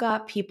 I've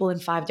got people in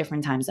 5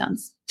 different time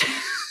zones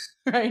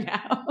right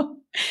now.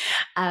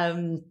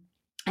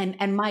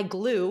 And my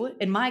glue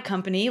in my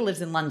company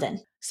lives in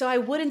London. So I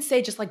wouldn't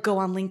say just like go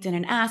on LinkedIn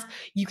and ask.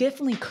 You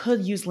definitely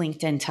could use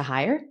LinkedIn to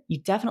hire.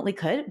 You definitely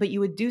could, but you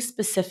would do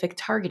specific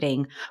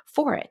targeting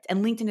for it.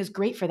 And LinkedIn is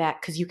great for that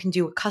because you can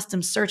do a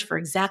custom search for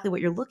exactly what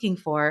you're looking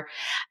for.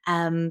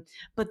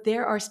 But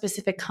there are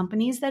specific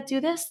companies that do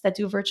this, that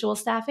do virtual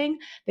staffing.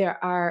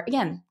 There are,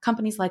 again,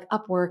 companies like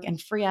Upwork and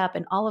FreeUp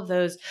and all of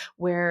those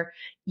where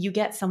you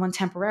get someone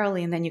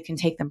temporarily and then you can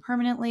take them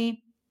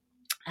permanently.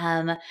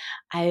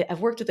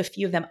 I've worked with a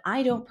few of them.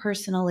 I don't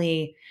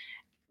personally,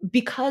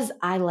 because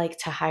I like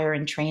to hire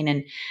and train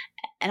and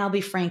I'll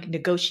be frank,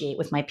 negotiate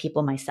with my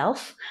people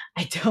myself.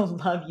 I don't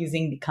love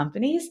using the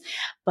companies,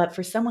 but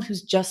for someone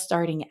who's just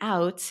starting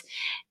out,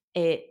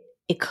 it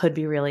could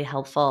be really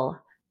helpful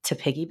to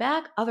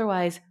piggyback.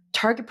 Otherwise,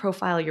 target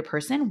profile your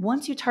person.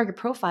 Once you target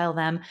profile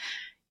them,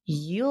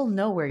 you'll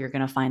know where you're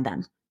going to find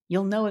them.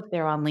 You'll know if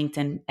they're on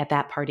LinkedIn at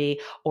that party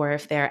or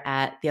if they're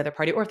at the other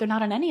party or if they're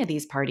not on any of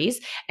these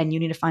parties and you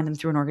need to find them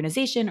through an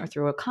organization or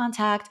through a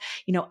contact.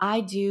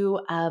 I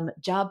do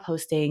job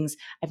postings.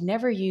 I've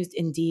never used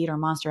Indeed or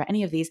Monster or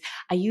any of these.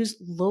 I use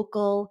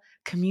local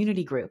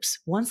community groups.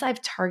 Once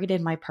I've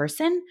targeted my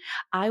person,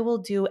 I will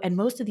do, and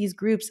most of these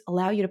groups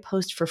allow you to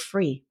post for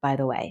free, by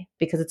the way,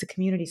 because it's a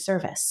community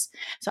service.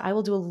 So I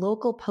will do a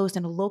local post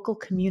in a local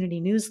community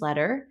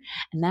newsletter,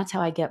 and that's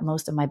how I get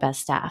most of my best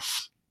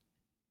staff.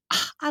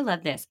 I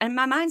love this. And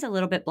my mind's a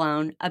little bit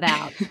blown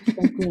about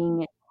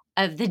thinking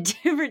of the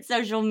different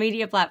social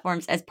media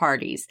platforms as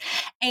parties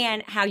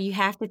and how you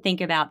have to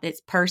think about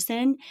this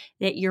person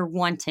that you're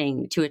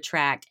wanting to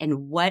attract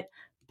and what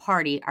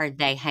party are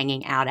they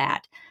hanging out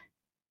at.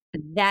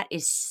 That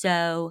is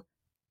so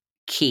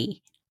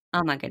key.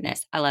 Oh my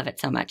goodness. I love it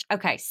so much.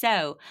 Okay.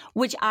 So,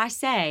 which I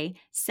say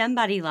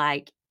somebody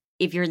like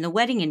if you're in the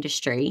wedding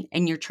industry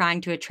and you're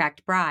trying to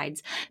attract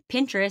brides,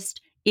 Pinterest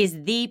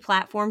is the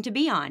platform to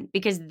be on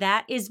because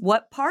that is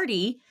what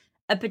party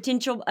a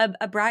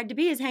bride to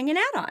be is hanging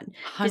out on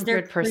because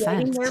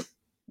 100%.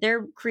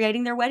 they're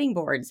creating their wedding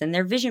boards and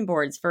their vision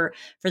boards for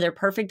their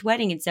perfect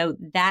wedding. And so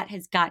that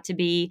has got to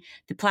be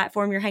the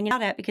platform you're hanging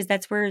out at because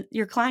that's where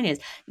your client is.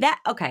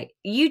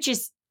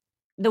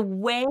 The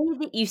way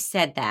that you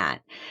said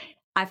that,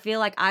 I feel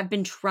like I've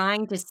been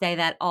trying to say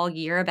that all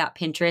year about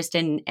Pinterest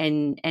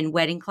and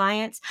wedding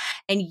clients,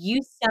 and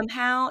you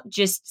somehow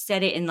just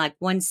said it in like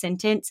one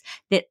sentence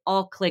that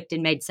all clicked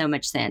and made so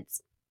much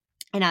sense.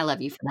 And I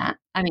love you for that.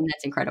 I mean,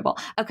 that's incredible.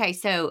 Okay,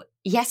 so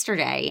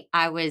yesterday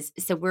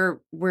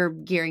we're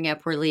gearing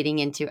up, we're leading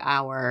into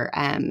our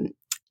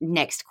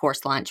next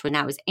course launch when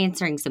I was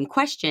answering some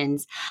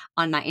questions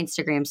on my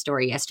Instagram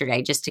story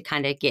yesterday just to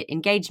kind of get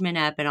engagement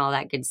up and all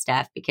that good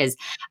stuff because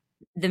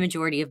the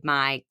majority of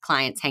my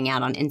clients hang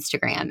out on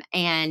Instagram.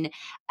 And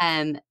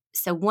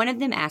so one of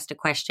them asked a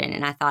question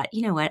and I thought,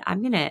 you know what,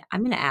 I'm gonna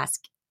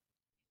ask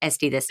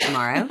Estie this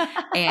tomorrow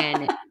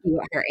and see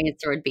what her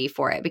answer would be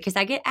for it because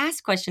I get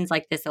asked questions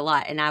like this a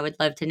lot and I would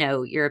love to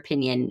know your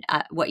opinion,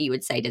 what you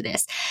would say to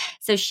this.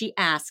 So she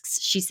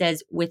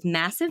says, with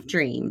massive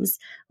dreams,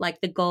 like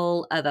the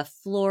goal of a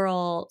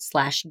floral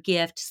slash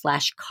gift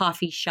slash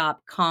coffee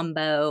shop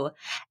combo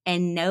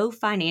and no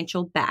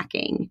financial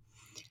backing,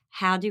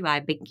 how do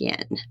I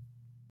begin?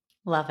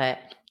 Love it.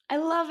 I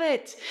love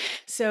it.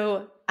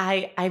 So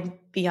I'm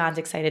beyond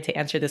excited to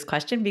answer this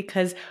question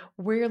because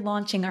we're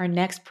launching our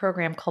next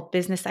program called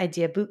Business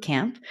Idea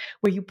Bootcamp,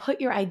 where you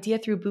put your idea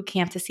through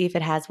bootcamp to see if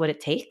it has what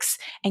it takes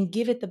and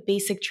give it the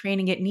basic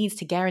training it needs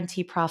to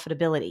guarantee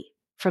profitability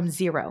from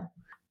zero.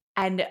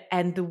 And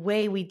the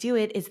way we do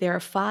it is there are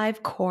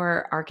 5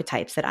 core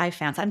archetypes that I've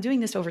found. So I'm doing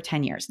this over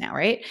 10 years now,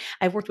 right?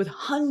 I've worked with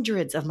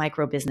hundreds of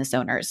micro business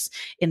owners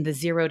in the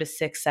 0 to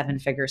 6,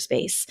 7-figure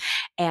space.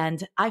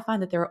 And I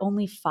find that there are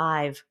only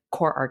 5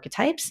 core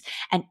archetypes,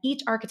 and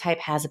each archetype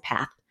has a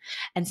path.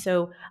 And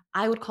so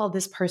I would call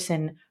this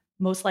person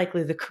most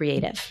likely the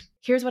creative.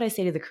 Here's what I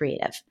say to the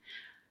creative.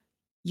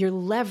 Your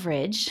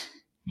leverage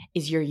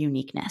is your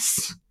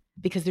uniqueness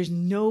because there's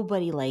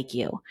nobody like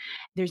you.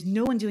 There's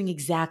no one doing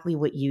exactly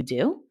what you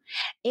do.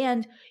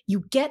 And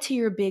you get to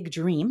your big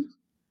dream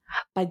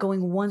by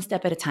going one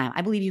step at a time.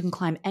 I believe you can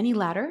climb any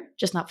ladder,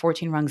 just not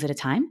 14 rungs at a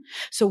time.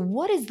 So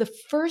what is the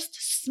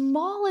first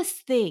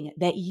smallest thing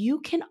that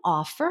you can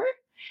offer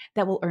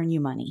that will earn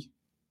you money?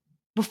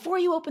 Before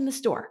you open the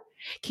store,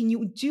 can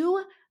you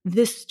do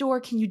this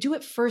store? Can you do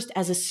it first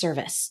as a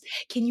service?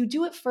 Can you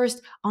do it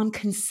first on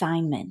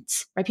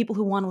consignment, right? People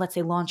who want to, let's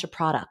say, launch a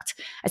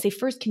product. I say,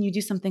 first, can you do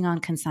something on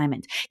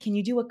consignment? Can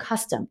you do a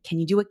custom?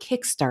 Can you do a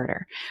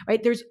Kickstarter,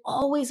 right? There's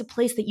always a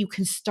place that you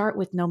can start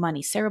with no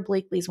money. Sarah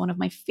Blakely is one of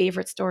my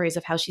favorite stories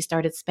of how she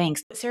started Spanx.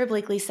 Sarah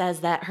Blakely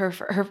says that her,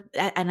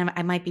 and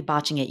I might be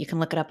botching it. You can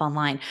look it up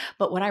online.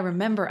 But what I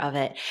remember of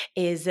it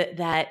is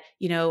that,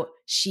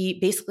 she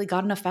basically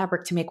got enough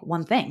fabric to make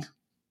one thing,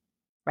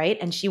 right?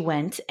 And she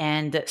went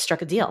and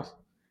struck a deal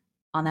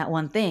on that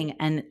one thing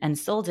and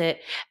sold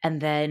it,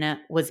 and then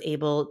was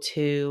able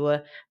to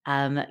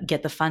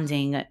get the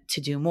funding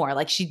to do more.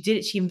 Like she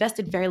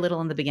invested very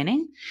little in the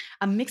beginning.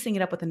 I'm mixing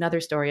it up with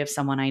another story of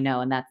someone I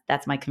know, and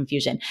that's my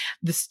confusion.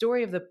 The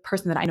story of the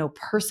person that I know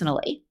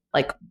personally,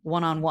 like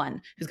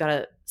one-on-one, who's got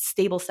a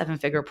stable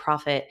 7-figure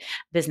profit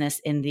business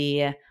in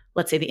the,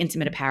 let's say, the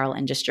intimate apparel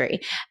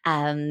industry,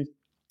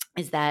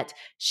 is that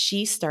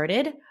she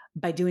started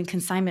by doing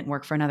consignment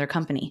work for another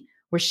company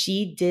where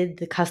she did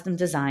the custom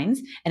designs,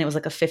 and it was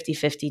like a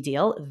 50-50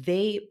 deal.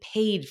 They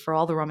paid for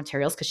all the raw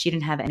materials because she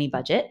didn't have any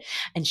budget,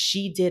 and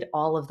she did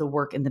all of the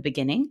work in the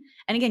beginning.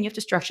 And again, you have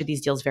to structure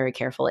these deals very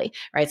carefully,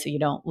 right? So you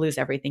don't lose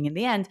everything in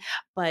the end.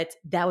 But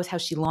that was how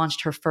she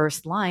launched her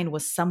first line,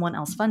 was someone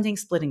else funding,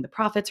 splitting the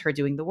profits, her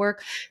doing the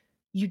work.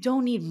 You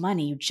don't need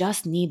money. You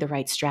just need the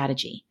right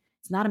strategy.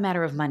 It's not a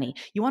matter of money.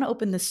 You want to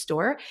open this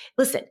store?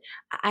 Listen,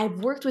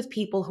 I've worked with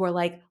people who are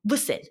like,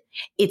 listen,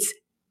 it's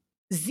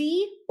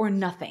Z or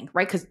nothing,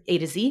 right? Because A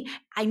to Z,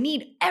 I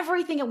need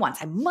everything at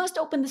once. I must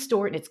open the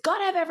store and it's got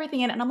to have everything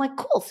in it. And I'm like,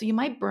 cool. So you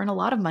might burn a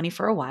lot of money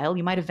for a while.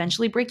 You might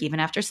eventually break even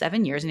after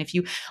 7 years. And if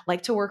you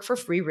like to work for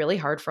free really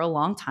hard for a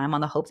long time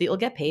on the hope that you'll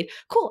get paid,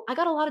 cool. I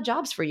got a lot of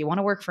jobs for you. Want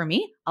to work for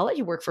me? I'll let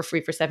you work for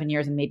free for 7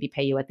 years and maybe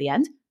pay you at the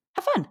end.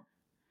 Have fun.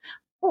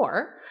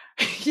 Or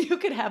you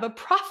could have a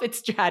profit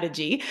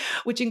strategy,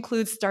 which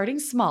includes starting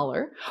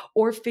smaller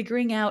or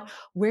figuring out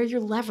where your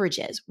leverage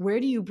is. Where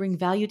do you bring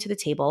value to the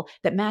table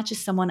that matches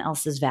someone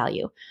else's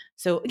value?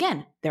 So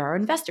again, there are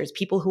investors,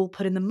 people who will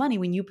put in the money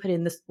when you put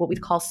in this, what we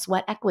call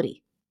sweat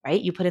equity,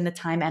 right? You put in the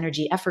time,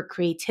 energy, effort,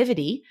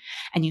 creativity,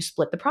 and you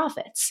split the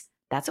profits.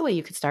 That's a way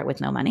you could start with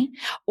no money.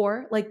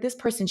 Or like this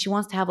person, she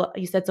wants to have,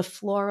 you said it's a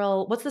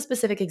floral, what's the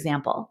specific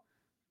example?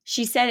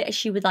 She said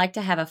she would like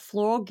to have a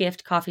floral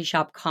gift coffee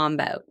shop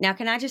combo. Now,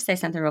 can I just say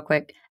something real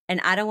quick?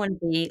 And I don't want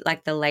to be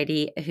like the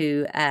lady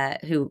who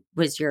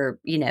was your,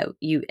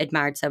 you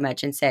admired so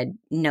much and said,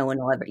 no one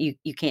will ever,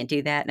 you can't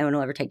do that. No one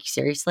will ever take you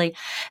seriously.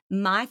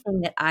 My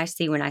thing that I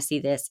see when I see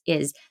this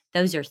is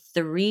those are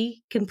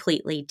 3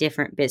 completely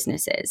different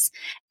businesses.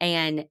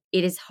 And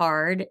it is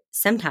hard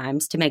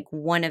sometimes to make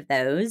one of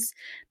those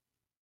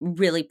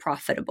really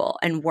profitable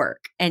and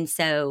work. And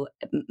so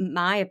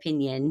my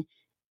opinion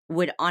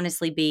would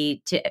honestly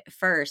be to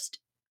first,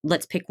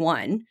 let's pick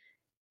one.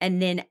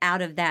 And then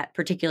out of that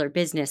particular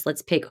business,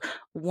 let's pick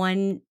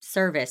one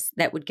service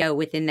that would go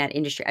within that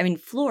industry. I mean,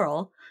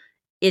 floral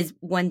is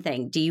one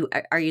thing.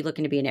 Are you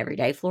looking to be an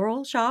everyday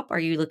floral shop? Are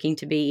you looking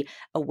to be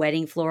a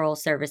wedding floral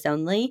service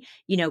only?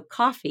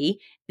 Coffee,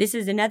 that's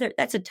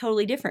a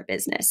totally different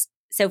business.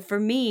 So for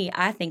me,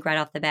 I think right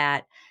off the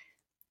bat,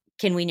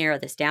 can we narrow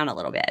this down a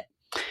little bit?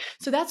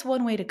 So that's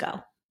one way to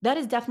go. That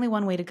is definitely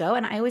one way to go.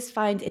 And I always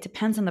find it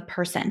depends on the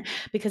person,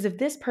 because if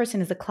this person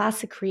is a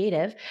classic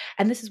creative,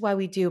 and this is why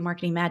we do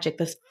Marketing Magic,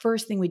 the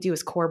first thing we do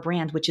is core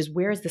brand, which is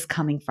where is this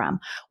coming from?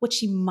 What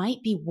she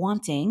might be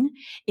wanting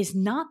is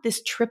not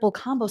this triple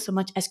combo so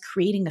much as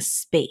creating a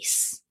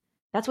space.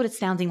 That's what it's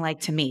sounding like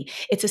to me.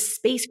 It's a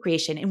space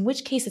creation, in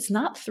which case it's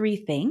not three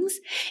things.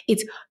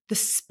 It's the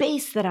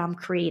space that I'm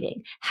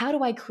creating. How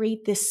do I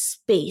create this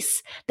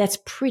space that's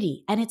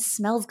pretty and it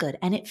smells good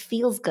and it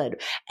feels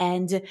good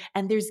and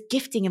there's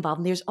gifting involved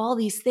and there's all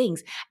these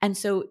things. And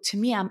so to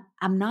me,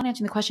 I'm not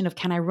answering the question of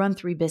can I run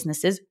 3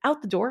 businesses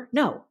out the door?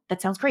 No,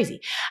 that sounds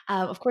crazy.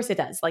 Of course it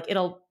does. Like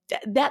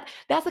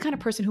that's the kind of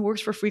person who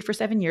works for free for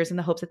 7 years in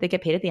the hopes that they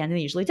get paid at the end, and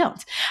they usually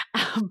don't.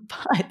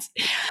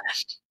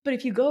 But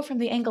if you go from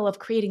the angle of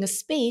creating a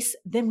space,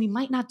 then we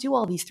might not do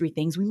all these 3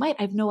 things. I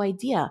have no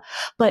idea.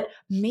 But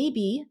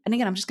maybe, and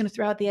again, I'm just going to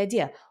throw out the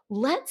idea.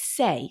 Let's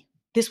say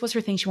this was her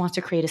thing. She wants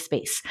to create a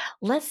space.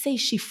 Let's say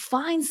she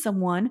finds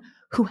someone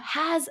who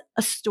has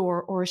a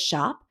store or a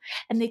shop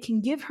and they can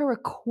give her a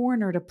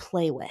corner to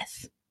play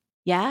with.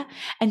 Yeah.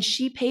 And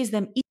she pays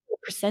them either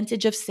a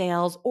percentage of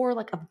sales or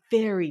like a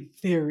very,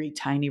 very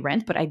tiny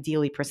rent, but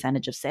ideally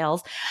percentage of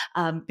sales.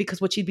 Because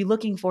what she'd be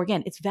looking for,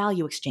 again, it's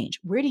value exchange.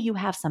 Where do you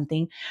have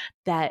something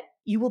that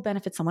you will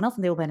benefit someone else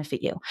and they will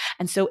benefit you?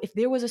 And so if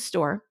there was a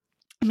store,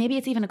 maybe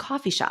it's even a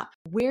coffee shop,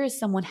 where does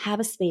someone have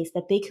a space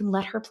that they can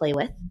let her play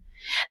with,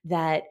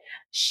 that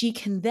she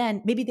can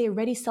then, maybe they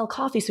already sell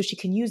coffee so she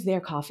can use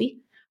their coffee,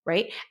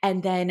 right?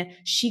 And then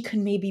she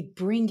can maybe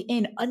bring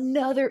in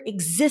another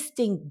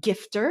existing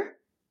gifter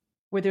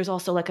where there's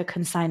also like a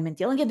consignment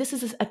deal. And again, this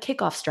is a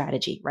kickoff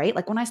strategy, right?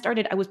 Like when I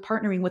started, I was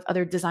partnering with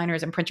other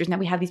designers and printers. Now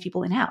we have these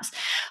people in-house.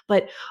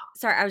 But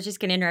sorry, I was just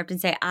going to interrupt and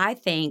say, I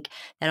think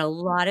that a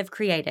lot of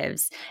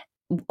creatives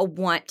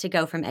want to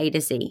go from A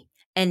to Z.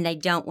 And they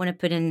don't want to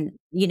put in,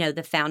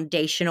 the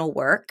foundational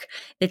work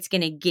that's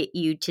going to get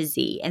you to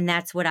Z. And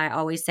that's what I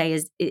always say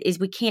is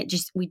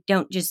we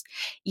don't just,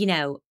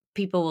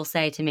 people will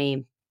say to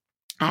me,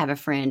 I have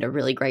a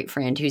really great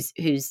friend who's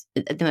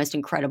the most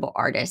incredible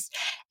artist,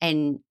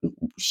 and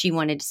she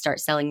wanted to start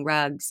selling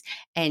rugs,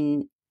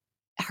 and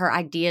her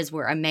ideas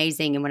were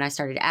amazing. And when I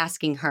started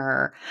asking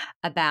her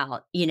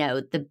about,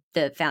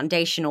 the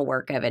foundational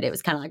work of it, it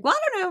was kind of like, well,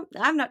 I don't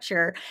know, I'm not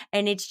sure.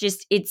 And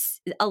it's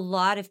a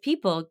lot of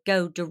people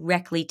go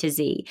directly to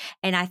Z.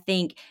 And I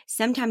think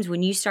sometimes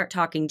when you start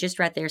talking just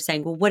right there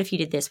saying, well, what if you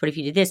did this? What if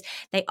you did this?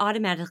 They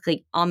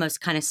automatically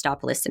almost kind of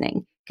stop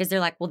listening because they're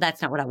like, well,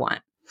 that's not what I want.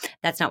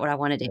 That's not what I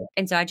want to do.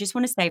 And so I just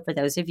want to say for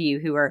those of you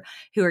who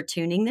are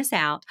tuning this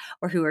out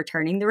or who are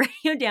turning the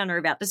radio down or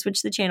about to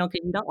switch the channel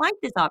because you don't like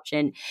this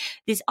option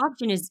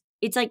is,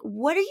 it's like,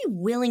 what are you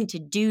willing to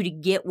do to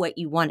get what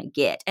you want to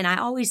get? And I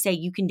always say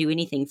you can do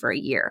anything for a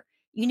year.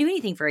 You can do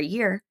anything for a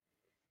year.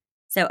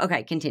 So,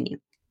 okay, continue.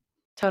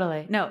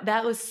 Totally. No,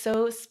 that was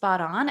so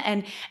spot on.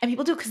 And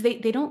people do because they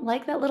don't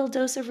like that little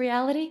dose of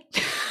reality.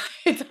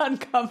 It's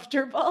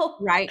uncomfortable.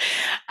 Right.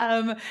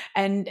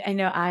 And I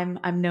know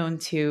I'm known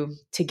to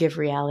give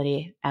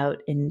reality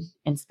out in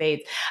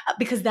spades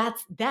because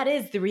that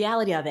is the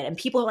reality of it. And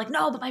people are like,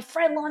 no, but my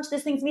friend launched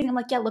this thing's meeting. I'm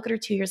like, yeah, look at her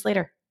 2 years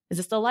later. Is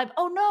it still alive?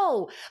 Oh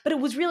no, but it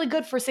was really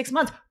good for 6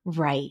 months.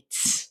 Right.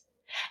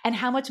 And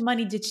how much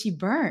money did she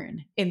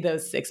burn in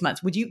those 6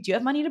 months? Do you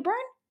have money to burn?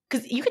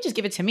 Because you could just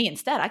give it to me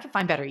instead. I could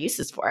find better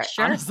uses for it.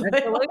 Sure, honestly.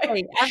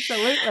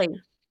 Absolutely.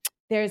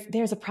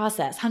 There's a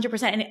process,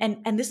 100%.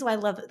 And this is why I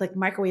love like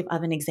microwave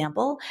oven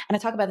example. And I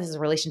talk about this as a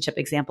relationship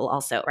example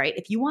also, right?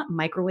 If you want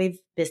microwave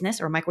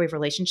business or microwave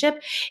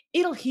relationship,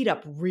 it'll heat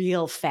up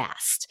real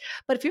fast.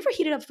 But if you ever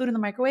heated up food in the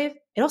microwave,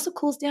 it also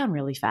cools down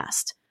really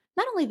fast.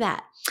 Not only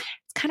that,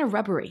 it's kind of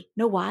rubbery.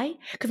 Know why?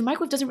 Because the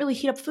microwave doesn't really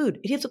heat up food.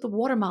 It heats up the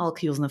water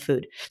molecules in the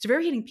food. So if you're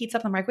ever heating pizza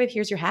up in the microwave,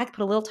 here's your hack.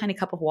 Put a little tiny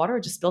cup of water or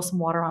just spill some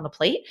water on the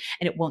plate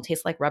and it won't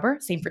taste like rubber.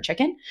 Same for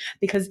chicken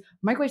because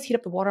microwaves heat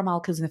up the water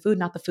molecules in the food,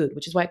 not the food,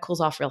 which is why it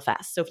cools off real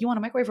fast. So if you want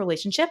a microwave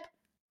relationship,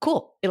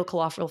 cool. It'll cool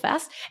off real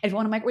fast. And if you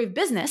want a microwave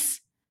business,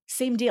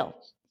 same deal.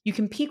 You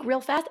can peak real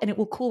fast and it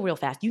will cool real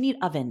fast. You need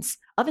ovens.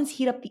 Ovens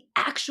heat up the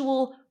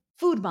actual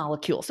food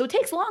molecule. So it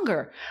takes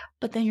longer,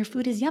 but then your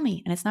food is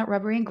yummy and it's not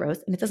rubbery and gross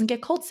and it doesn't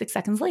get cold 6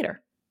 seconds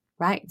later.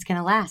 Right. It's going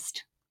to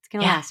last. It's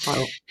going to last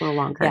a little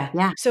longer.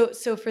 Yeah.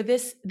 So for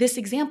this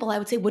example, I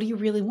would say, what do you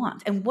really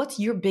want? And what's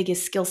your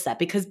biggest skill set?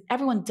 Because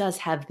everyone does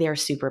have their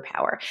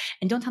superpower.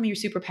 And don't tell me your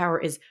superpower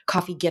is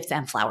coffee, gifts,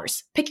 and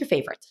flowers. Pick your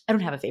favorite. I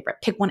don't have a favorite.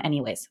 Pick one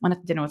anyways. I went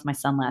out to dinner with my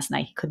son last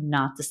night. He could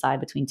not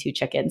decide between 2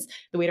 chickens.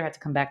 The waiter had to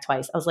come back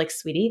twice. I was like,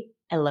 sweetie,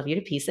 I love you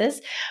to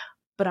pieces,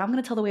 but I'm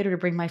going to tell the waiter to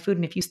bring my food.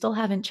 And if you still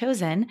haven't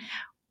chosen,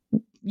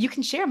 you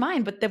can share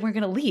mine, but then we're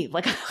going to leave.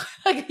 Like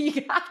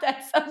you have to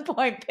at some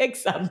point pick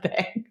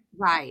something.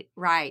 Right.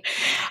 I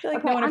feel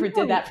like no one ever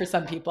did that for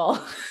some people.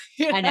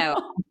 I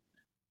know.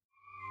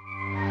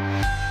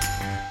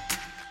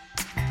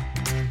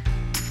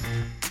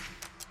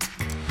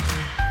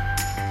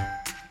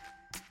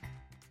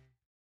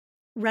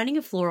 Running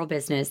a floral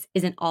business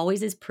isn't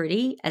always as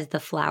pretty as the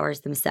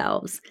flowers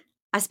themselves.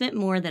 I spent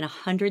more than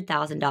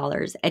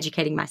 $100,000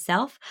 educating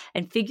myself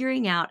and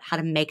figuring out how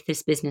to make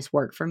this business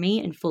work for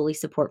me and fully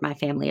support my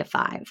family of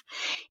five.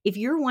 If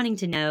you're wanting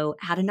to know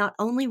how to not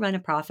only run a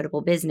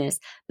profitable business,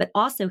 but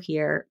also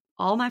hear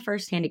all my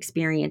firsthand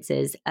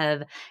experiences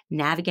of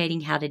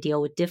navigating how to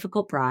deal with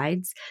difficult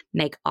brides,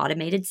 make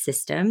automated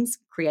systems,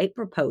 create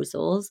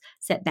proposals,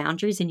 set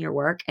boundaries in your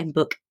work, and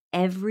book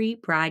every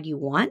bride you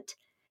want,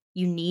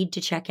 you need to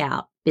check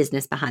out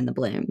Business Behind the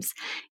Blooms.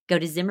 Go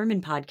to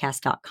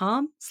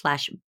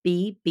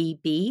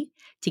zimmermanpodcast.com/BBB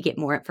to get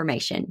more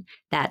information.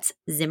 That's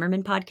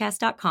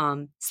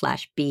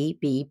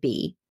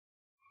zimmermanpodcast.com/BBB.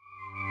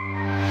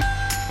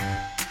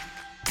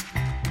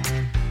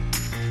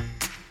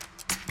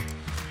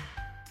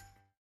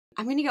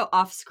 I'm going to go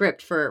off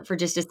script for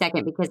just a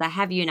second because I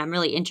have you and I'm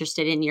really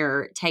interested in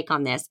your take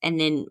on this. And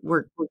then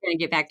we're going to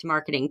get back to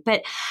marketing.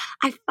 But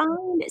I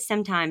find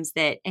sometimes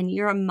that, and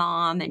you're a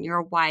mom and you're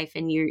a wife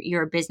and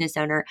you're a business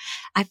owner,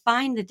 I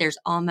find that there's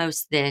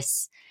almost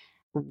this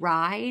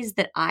rise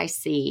that I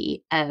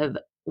see of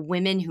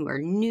women who are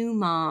new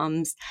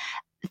moms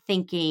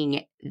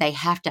thinking they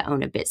have to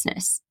own a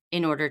business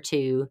in order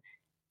to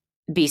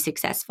be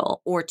successful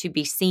or to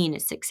be seen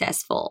as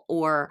successful,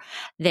 or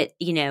that,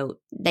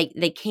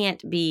 they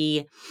can't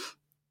be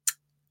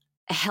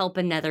help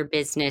another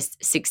business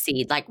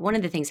succeed. Like, one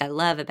of the things I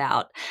love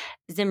about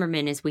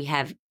Zimmerman is we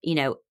have,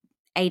 8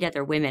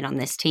 other women on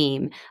this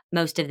team.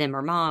 Most of them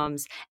are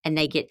moms, and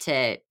they get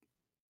to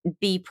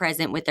be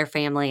present with their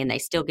family and they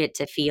still get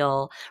to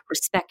feel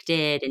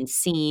respected and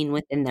seen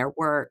within their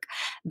work.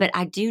 But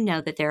I do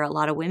know that there are a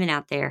lot of women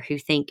out there who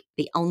think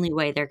the only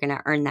way they're going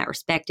to earn that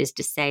respect is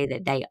to say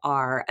that they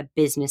are a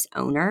business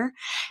owner.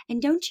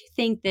 And don't you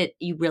think that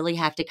you really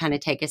have to kind of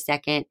take a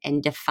second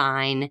and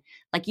define,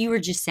 like you were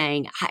just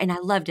saying, and I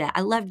loved it. I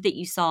loved that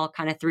you saw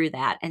kind of through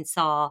that and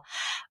saw,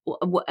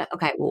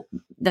 okay, well,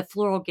 the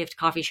floral gift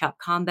coffee shop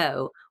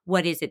combo,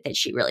 what is it that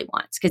she really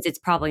wants? Because it's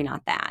probably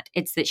not that.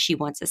 It's that she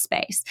wants a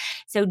space.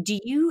 So do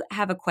you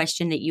have a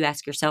question that you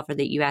ask yourself or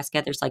that you ask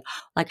others, like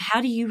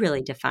how do you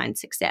really define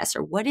success,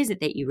 or what is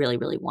it that you really,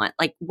 really want?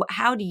 Like,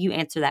 how do you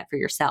answer that for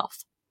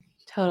yourself?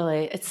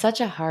 Totally. It's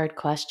such a hard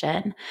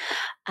question.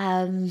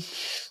 A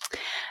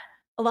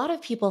lot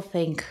of people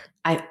think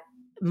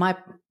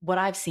what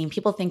I've seen,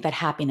 people think that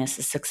happiness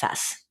is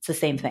success. It's the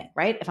same thing,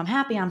 right? If I'm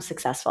happy, I'm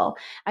successful.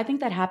 I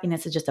think that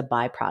happiness is just a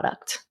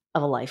byproduct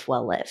of a life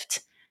well lived,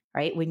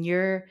 right? When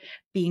you're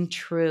being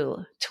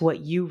true to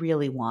what you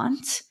really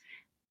want,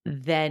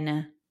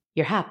 then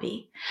you're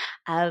happy.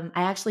 I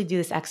actually do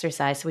this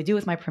exercise. So we do it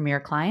with my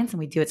premier clients, and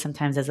we do it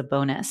sometimes as a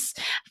bonus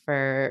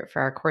for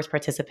our course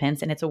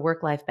participants. And it's a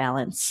work-life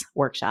balance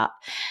workshop.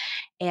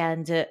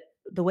 And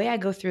the way I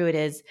go through it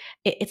is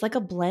it's like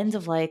a blend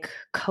of like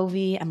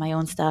Covey and my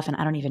own stuff, and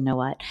I don't even know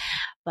what.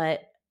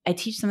 But I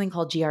teach something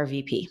called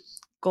GRVP: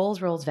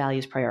 goals, roles,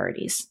 values,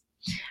 priorities.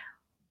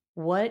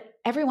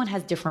 Everyone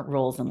has different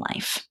roles in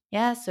life.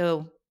 Yeah.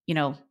 So,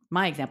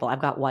 my example, I've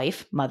got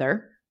wife,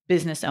 mother,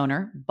 business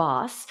owner,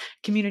 boss,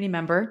 community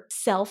member,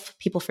 self.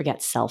 People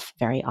forget self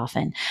very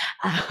often.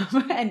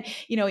 And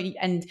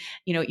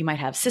you might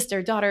have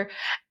sister, daughter.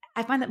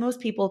 I find that most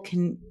people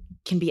can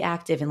be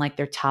active in like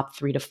their top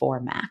 3 to 4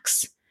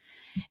 max.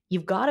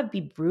 You've got to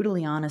be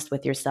brutally honest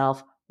with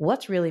yourself.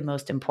 What's really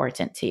most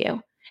important to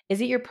you?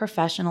 Is it your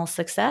professional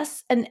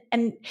success? And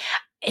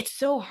it's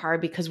so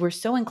hard because we're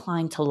so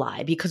inclined to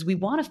lie because we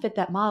want to fit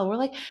that model. We're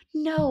like,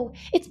 no,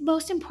 it's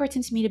most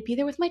important to me to be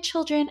there with my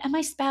children and my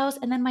spouse,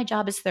 and then my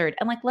job is third.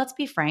 And like, let's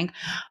be frank,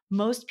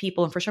 most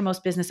people, and for sure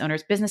most business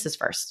owners, business is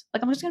first.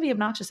 Like, I'm just going to be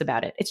obnoxious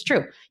about it. It's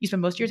true. You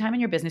spend most of your time in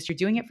your business. You're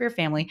doing it for your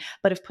family.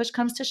 But if push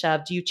comes to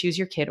shove, do you choose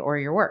your kid or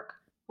your work?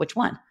 Which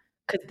one?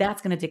 Because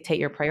that's going to dictate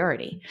your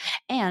priority.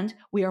 And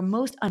we are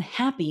most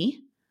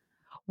unhappy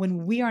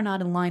when we are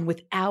not in line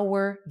with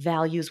our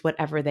values,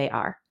 whatever they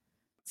are.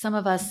 Some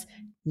of us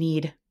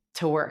need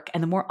to work.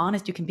 And the more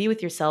honest you can be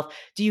with yourself,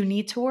 do you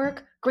need to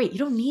work? Great. You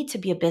don't need to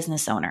be a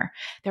business owner.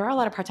 There are a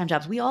lot of part-time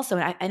jobs. We also,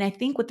 and I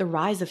think with the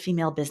rise of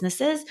female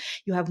businesses,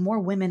 you have more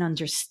women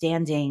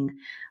understanding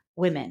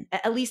women.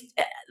 At least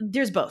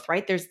there's both,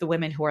 right? There's the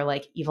women who are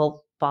like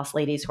evil boss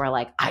ladies who are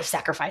like, I've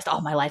sacrificed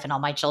all my life and all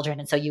my children,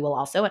 and so you will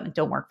also, and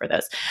don't work for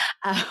those.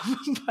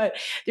 But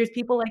there's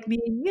people like me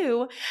and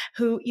you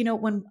who,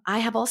 when I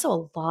have also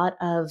a lot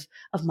of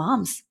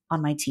moms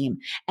on my team,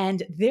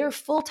 and their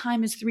full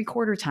time is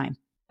 3/4 time.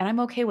 And I'm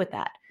okay with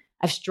that.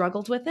 I've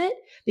struggled with it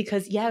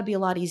because it'd be a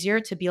lot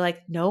easier to be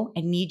like, no,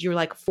 I need your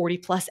like 40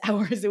 plus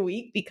hours a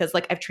week because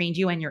like I've trained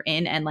you and you're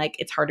in, and like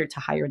it's harder to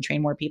hire and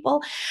train more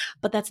people.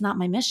 But that's not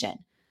my mission.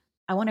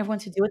 I want everyone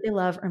to do what they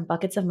love, earn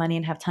buckets of money,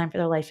 and have time for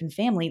their life and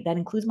family. That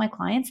includes my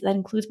clients. That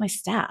includes my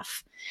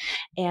staff.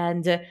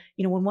 And,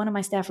 when one of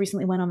my staff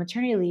recently went on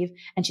maternity leave,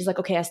 and she's like,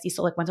 okay, Estie,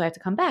 so like, when do I have to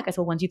come back? I said,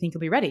 well, when do you think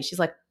you'll be ready? She's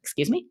like,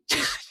 excuse me?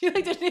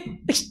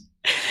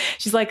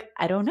 She's like,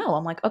 I don't know.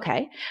 I'm like,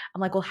 okay. I'm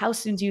like, well, how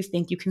soon do you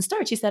think you can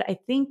start? She said, I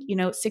think,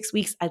 6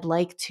 weeks I'd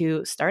like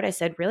to start. I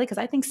said, really? Because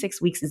I think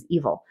 6 weeks is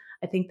evil.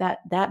 I think that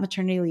that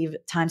maternity leave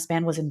time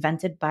span was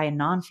invented by a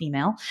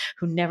non-female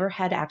who never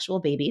had actual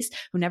babies,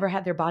 who never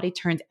had their body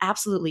turned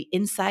absolutely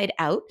inside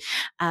out,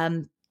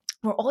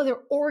 where all their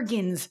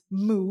organs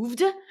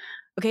moved.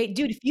 Okay,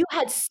 dude, if you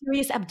had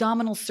serious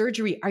abdominal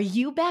surgery, are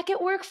you back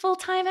at work full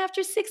time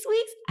after 6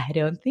 weeks? I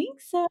don't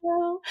think so.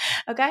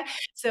 Okay.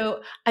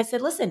 So I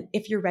said, listen,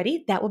 if you're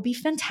ready, that would be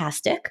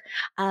fantastic.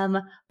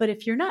 But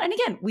if you're not, and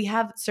again, we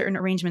have certain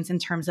arrangements in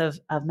terms of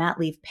mat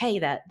leave pay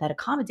that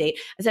accommodate.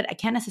 I said, I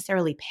can't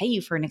necessarily pay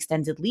you for an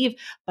extended leave,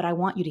 but I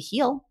want you to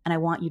heal and I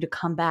want you to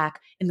come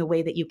back in the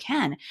way that you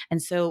can.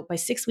 And so by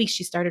 6 weeks,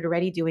 she started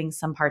already doing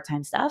some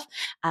part-time stuff.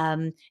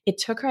 It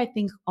took her, I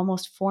think,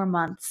 almost 4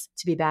 months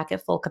to be back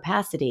at full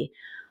capacity,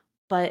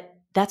 but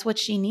that's what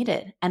she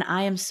needed. And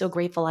I am so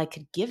grateful I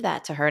could give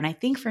that to her. And I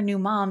think for new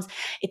moms,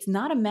 it's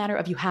not a matter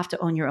of you have to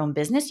own your own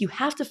business. You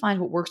have to find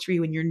what works for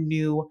you in your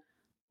new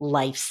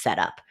life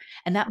setup.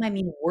 And that might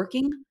mean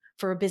working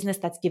for a business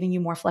that's giving you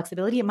more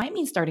flexibility. It might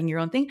mean starting your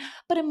own thing,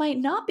 but it might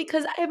not,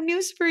 because I have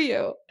news for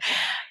you.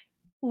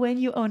 When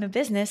you own a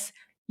business,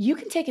 you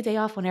can take a day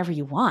off whenever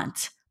you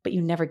want, but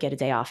you never get a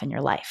day off in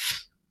your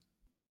life.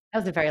 That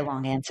was a very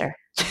long answer.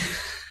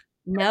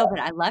 No, but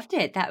I loved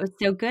it. That was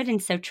so good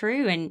and so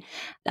true. And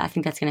I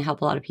think that's going to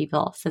help a lot of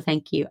people. So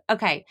thank you.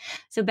 Okay.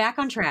 So back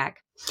on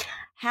track.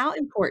 How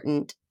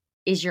important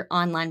is your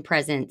online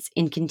presence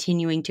in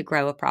continuing to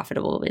grow a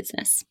profitable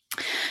business?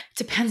 It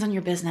depends on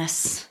your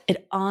business.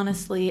 It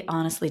honestly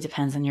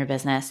depends on your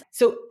business.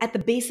 So at the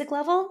basic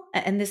level,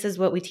 and this is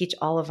what we teach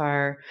all of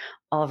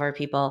our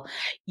people,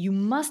 you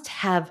must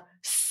have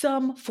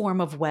some form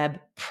of web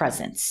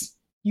presence.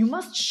 You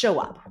must show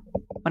up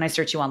when I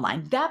search you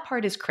online. That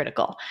part is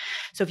critical.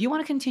 So if you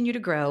want to continue to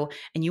grow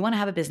and you want to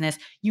have a business,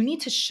 you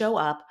need to show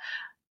up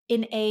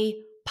in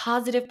a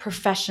positive,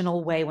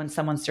 professional way when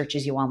someone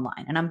searches you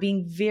online. And I'm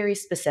being very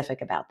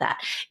specific about that.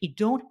 You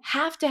don't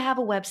have to have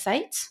a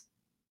website.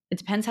 It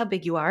depends how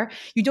big you are.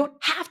 You don't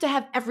have to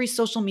have every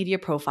social media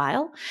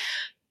profile.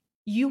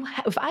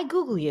 If I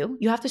Google you,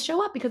 you have to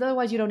show up, because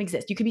otherwise you don't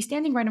exist. You could be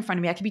standing right in front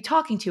of me. I could be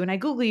talking to you and I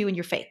Google you and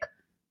you're fake.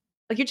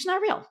 Like, you're just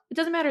not real. It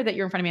doesn't matter that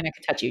you're in front of me and I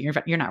can touch you.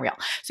 You're not real.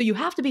 So you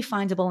have to be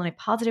findable in a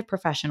positive,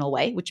 professional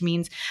way, which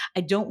means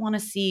I don't want to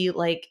see,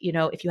 like,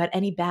 if you had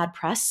any bad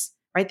press,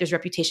 right? There's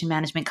reputation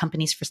management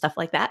companies for stuff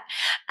like that.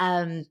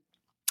 And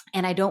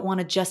I don't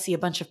want to just see a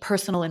bunch of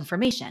personal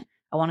information.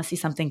 I want to see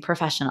something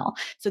professional.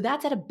 So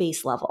that's at a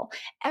base level.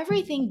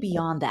 Everything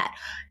beyond that,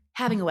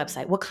 having a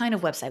website, what kind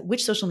of website,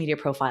 which social media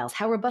profiles,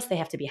 how robust they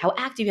have to be, how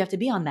active you have to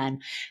be on them,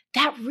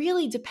 that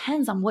really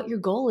depends on what your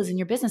goal is in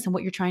your business and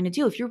what you're trying to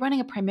do. If you're running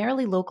a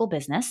primarily local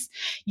business,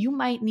 you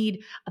might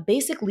need a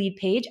basic lead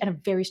page and a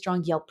very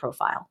strong Yelp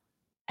profile.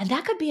 And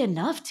that could be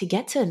enough to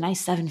get to a nice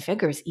 7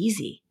 figures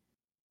easy.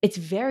 It's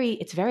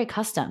very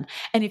custom.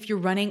 And if you're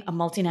running a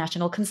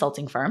multinational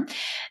consulting firm,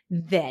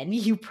 then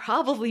you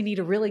probably need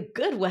a really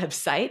good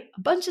website, a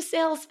bunch of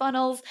sales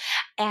funnels,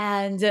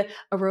 and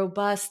a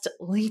robust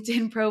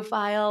LinkedIn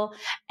profile.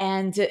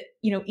 And,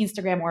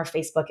 Instagram or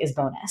Facebook is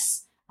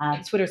bonus.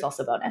 Twitter's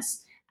also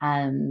bonus.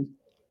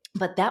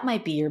 But that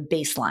might be your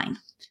baseline.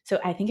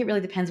 So I think it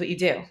really depends what you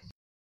do.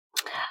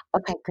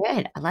 Okay,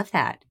 good. I love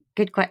that.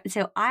 Good question.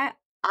 So I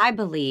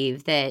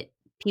believe that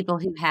people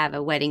who have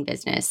a wedding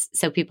business,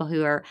 so people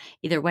who are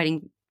either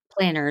wedding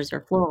planners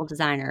or floral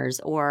designers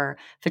or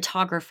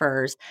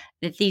photographers,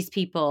 that these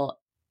people,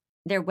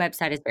 their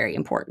website is very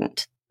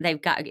important.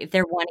 If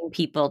they're wanting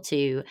people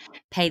to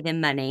pay them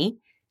money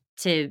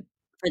for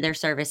their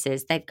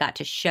services, they've got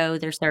to show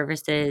their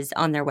services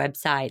on their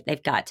website.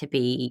 They've got to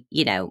be,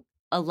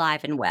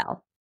 alive and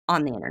well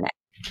on the internet.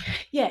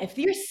 Yeah, if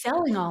you're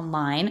selling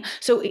online,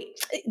 so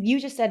you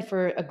just said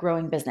for a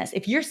growing business,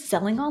 if you're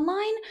selling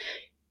online,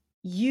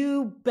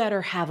 you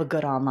better have a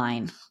good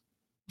online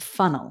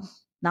funnel,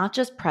 not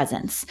just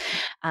presence.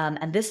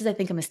 And this is, I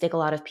think, a mistake a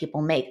lot of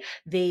people make.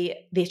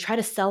 They try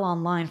to sell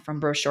online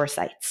from brochure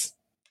sites.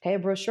 Okay, a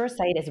brochure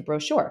site is a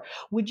brochure.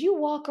 Would you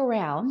walk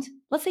around,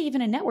 let's say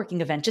even a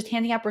networking event, just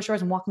handing out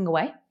brochures and walking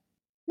away?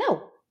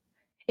 No.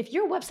 If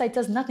your website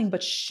does nothing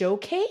but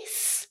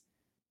showcase,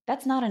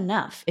 that's not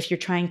enough if you're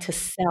trying to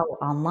sell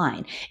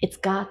online. It's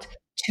got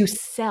to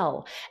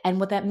sell. And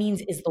what that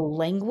means is the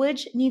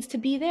language needs to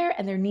be there,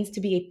 and there needs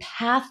to be a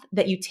path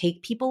that you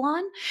take people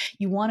on.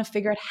 You want to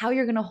figure out how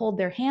you're going to hold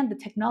their hand. The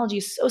technology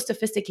is so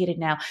sophisticated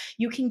now.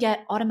 You can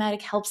get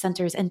automatic help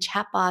centers and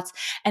chatbots,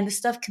 and the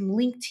stuff can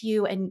link to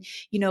you, and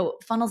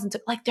funnels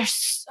into, like, there's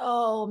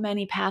so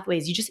many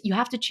pathways. You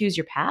have to choose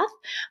your path,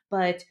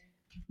 but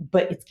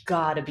it's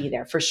got to be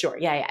there for sure.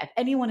 Yeah. If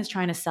anyone is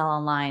trying to sell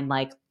online,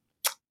 like,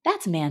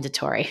 that's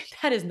mandatory.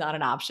 That is not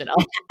an optional.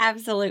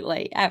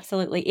 Absolutely.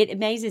 It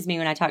amazes me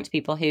when I talk to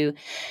people who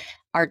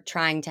are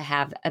trying to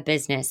have a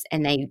business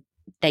and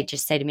they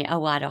just say to me, "Oh,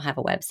 well, I don't have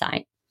a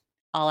website.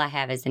 All I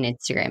have is an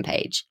Instagram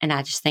page." And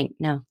I just think,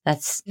 no,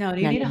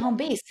 you need a home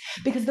base,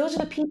 because those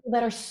are the people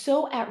that are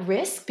so at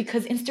risk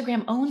because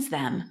Instagram owns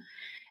them.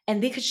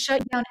 And they could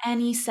shut down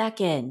any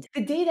second.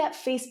 The day that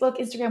Facebook,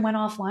 Instagram went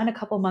offline a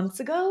couple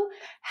months ago,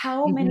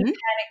 how many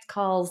panicked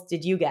calls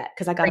did you get?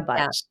 Because I got a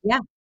bunch. Yeah.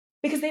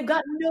 because they've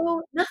got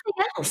nothing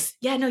else.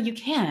 Yeah, no, you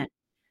can't.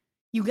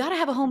 You gotta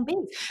have a home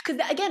base.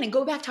 Because again, and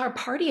go back to our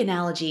party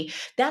analogy,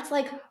 that's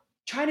like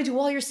trying to do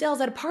all your sales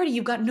at a party.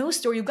 You've got no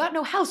store, you've got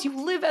no house,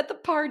 you live at the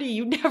party,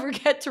 you never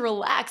get to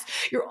relax.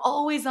 You're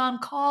always on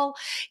call.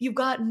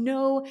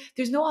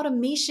 There's no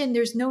automation,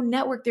 there's no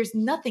network, there's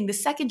nothing. The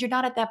second you're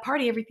not at that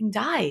party, everything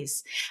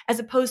dies. As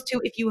opposed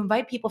to if you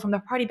invite people from the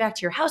party back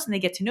to your house and they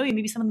get to know you,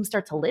 maybe some of them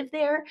start to live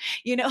there,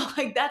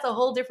 like that's a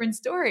whole different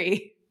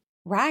story.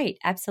 Right.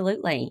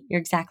 Absolutely.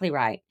 You're exactly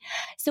right.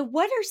 So,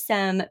 what are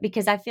some,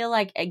 because I feel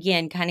like,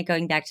 again, kind of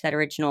going back to that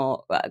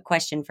original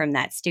question from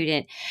that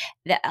student,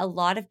 that a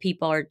lot of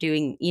people are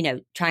doing,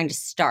 trying to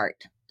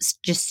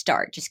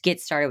just get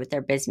started with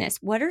their business.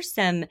 What are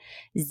some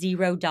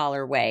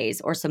 $0 ways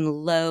or some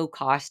low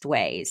cost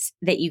ways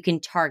that you can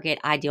target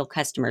ideal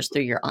customers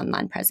through your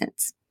online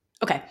presence?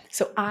 Okay,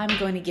 so I'm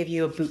going to give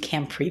you a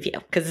bootcamp preview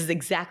because this is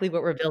exactly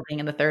what we're building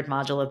in the third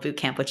module of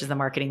bootcamp, which is the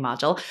marketing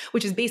module,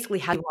 which is basically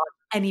how you launch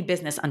any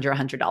business under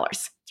 $100.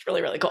 It's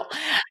really, really cool.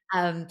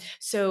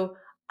 So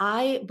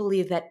I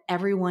believe that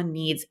everyone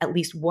needs at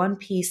least one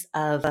piece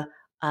of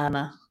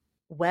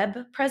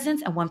web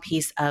presence and one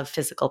piece of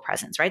physical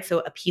presence, right? So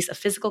a piece of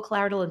physical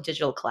collateral and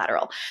digital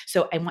collateral.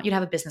 So I want you to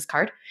have a business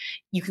card.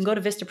 You can go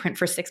to Vistaprint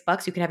for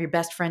 $6. You can have your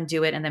best friend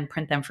do it and then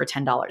print them for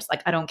 $10.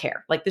 Like, I don't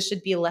care. Like, this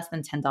should be a less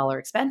than $10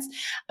 expense.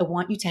 I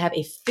want you to have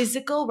a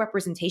physical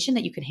representation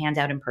that you can hand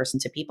out in person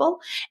to people.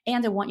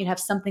 And I want you to have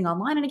something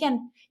online. And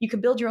again, you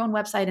can build your own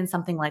website in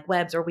something like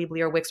Webs or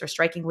Weebly or Wix or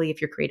Strikingly if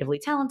you're creatively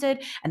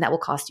talented, and that will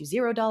cost you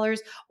 $0.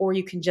 Or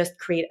you can just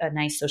create a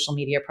nice social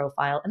media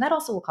profile, and that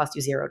also will cost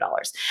you $0.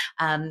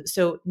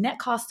 So net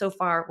cost so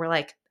far, we're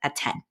like at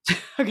 10.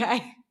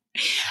 Okay.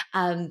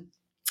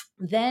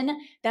 Then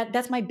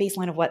that's my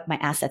baseline of what my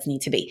assets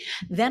need to be.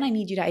 Then I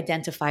need you to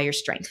identify your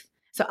strength.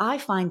 So I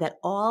find that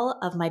all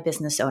of my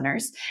business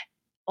owners,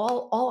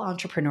 all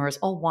entrepreneurs,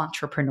 all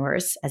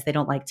wantrepreneurs, as they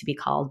don't like to be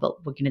called,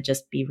 but we're going to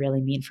just be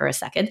really mean for a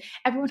second.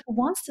 Everyone who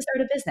wants to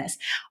start a business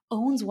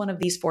owns one of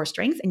these 4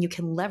 strengths, and you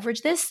can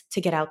leverage this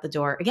to get out the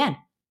door. Again,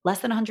 less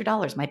than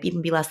 $100, might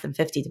even be less than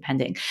 50,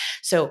 depending.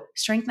 So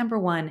strength number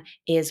 1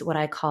 is what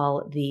I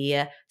call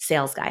the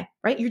sales guy,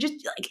 right?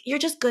 You're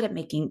just good at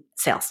making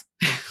sales.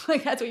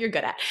 Like, that's what you're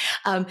good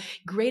at.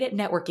 Great at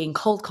networking,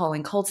 cold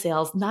calling, cold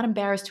sales, not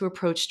embarrassed to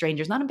approach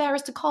strangers, not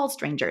embarrassed to call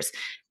strangers.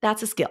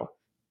 That's a skill.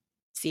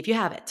 See if you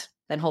have it.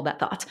 Then hold that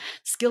thought.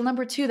 Skill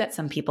number 2 that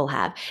some people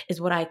have is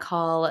what I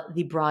call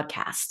the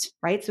broadcast,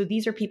 right? So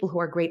these are people who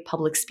are great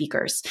public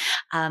speakers.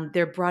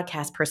 They're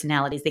broadcast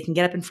personalities. They can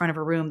get up in front of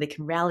a room. They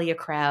can rally a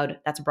crowd.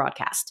 That's a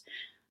broadcast.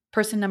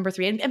 Person number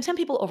 3, and some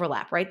people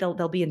overlap, right?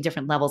 They'll be in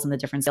different levels in the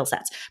different skill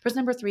sets. Person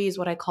number 3 is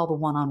what I call the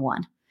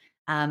one-on-one.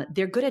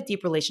 They're good at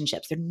deep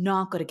relationships. They're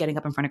not good at getting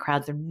up in front of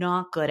crowds. They're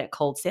not good at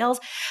cold sales,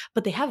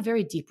 but they have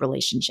very deep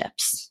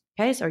relationships.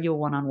 Okay, so are you a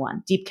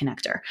one-on-one, deep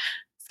connector?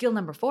 Skill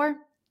number 4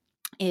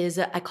 is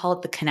I call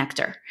it the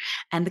connector.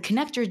 And the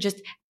connector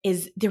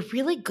they're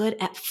really good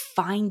at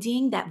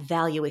finding that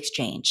value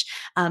exchange.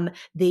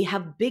 They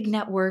have big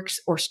networks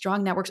or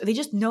strong networks, or they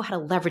just know how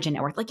to leverage a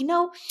network. Like,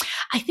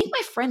 I think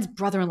my friend's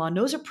brother-in-law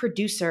knows a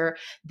producer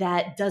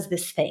that does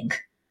this thing.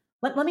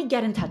 Let me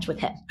get in touch with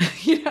him.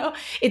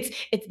 It's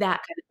that kind of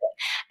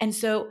thing. And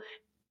so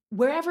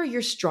wherever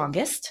you're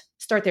strongest,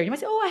 start there. You might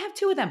say, I have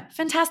 2 of them.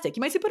 Fantastic.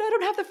 You might say, but I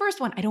don't have the first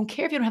one. I don't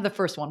care if you don't have the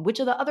first one. Which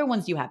of the other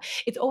ones do you have?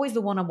 It's always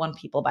the one-on-one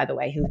people, by the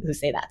way, who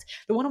say that.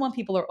 The one-on-one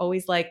people are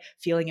always like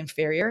feeling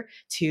inferior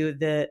to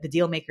the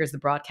deal makers, the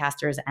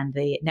broadcasters, and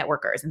the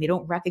networkers. And they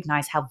don't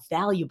recognize how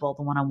valuable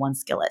the one-on-one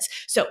skill is.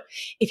 So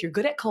if you're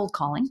good at cold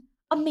calling,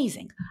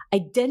 amazing.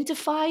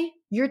 Identify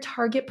your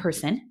target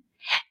person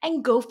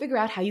and go figure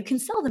out how you can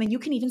sell them. And you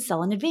can even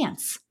sell in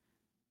advance.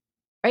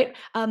 Right?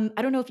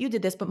 I don't know if you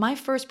did this, but my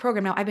first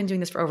program, now I've been doing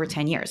this for over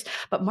 10 years,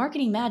 but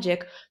Marketing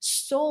Magic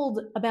sold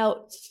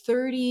about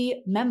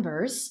 30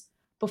 members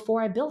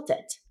before I built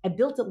it. I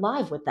built it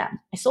live with them.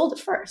 I sold it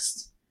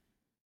first.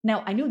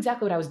 Now, I knew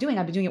exactly what I was doing.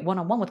 I've been doing it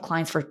one-on-one with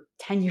clients for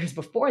 10 years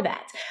before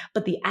that.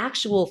 But the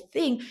actual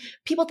thing,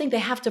 people think they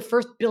have to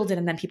first build it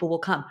and then people will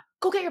come.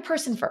 Go get your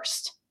person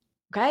first.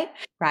 Okay.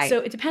 Right. So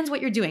it depends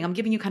what you're doing. I'm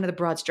giving you kind of the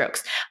broad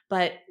strokes,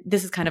 but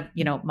this is kind of,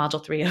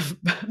 module 3 of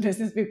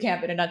Business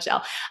Bootcamp in a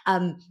nutshell.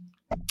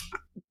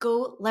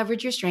 Go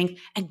leverage your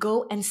strength and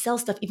go and sell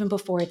stuff even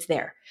before it's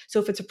there. So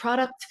if it's a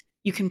product,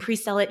 you can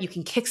pre-sell it, you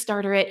can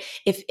Kickstarter it.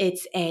 If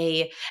it's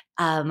a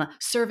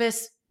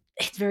service,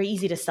 it's very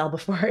easy to sell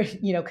before,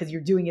 because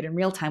you're doing it in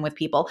real time with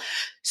people.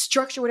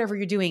 Structure whatever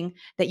you're doing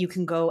that you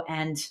can go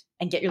and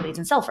get your leads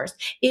and sell first.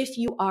 If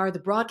you are the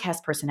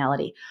broadcast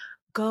personality,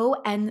 go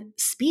and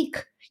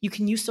speak. You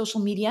can use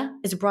social media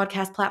as a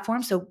broadcast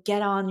platform. So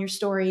get on your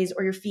stories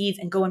or your feeds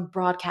and go and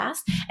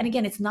broadcast. And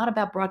again, it's not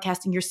about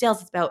broadcasting your sales.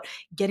 It's about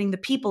getting the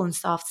people in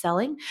soft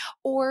selling.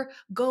 Or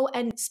go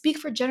and speak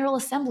for General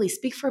Assembly,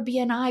 speak for a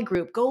BNI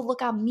group, go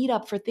look on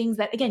Meetup for things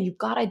that, again, you've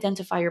got to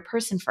identify your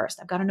person first.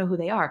 I've got to know who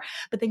they are.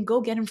 But then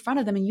go get in front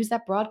of them and use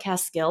that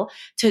broadcast skill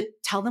to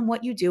tell them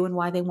what you do and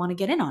why they want to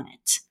get in on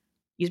it.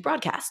 Use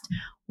broadcast.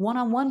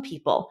 One-on-one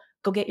people,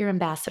 go get your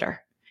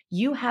ambassador.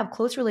 you have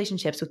close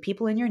relationships with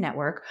people in your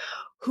network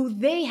who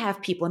they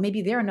have people, and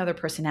maybe they're another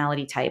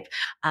personality type,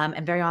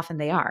 and very often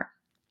they are.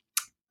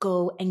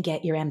 Go and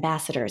get your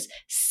ambassadors.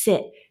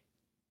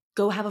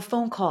 Go have a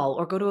phone call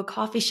or go to a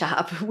coffee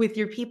shop with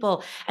your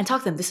people and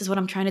talk to them. This is what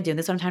I'm trying to do.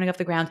 This is what I'm trying to get off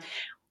the ground.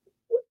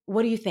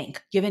 What do you think?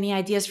 Do you have any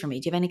ideas for me?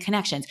 Do you have any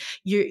connections?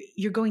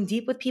 You're going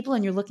deep with people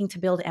and you're looking to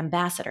build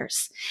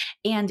ambassadors.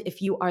 And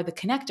if you are the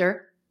connector,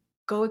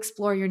 go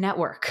explore your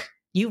network.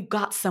 You've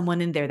got someone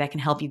in there that can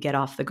help you get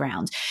off the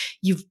ground.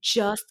 You've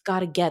just got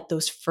to get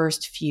those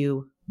first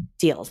few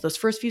deals, those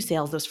first few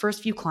sales, those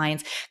first few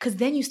clients, because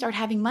then you start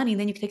having money and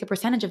then you can take a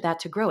percentage of that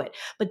to grow it.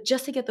 But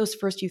just to get those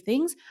first few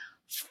things,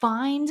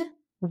 find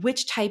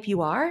which type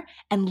you are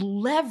and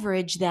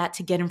leverage that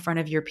to get in front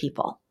of your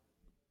people.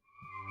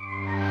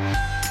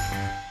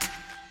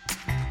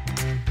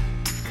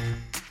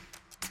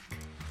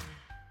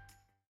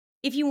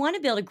 If you want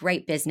to build a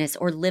great business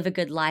or live a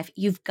good life,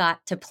 you've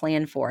got to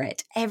plan for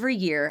it. Every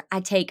year, I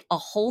take a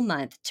whole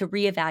month to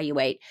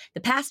reevaluate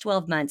the past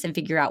 12 months and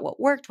figure out what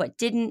worked, what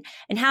didn't,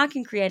 and how I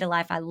can create a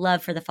life I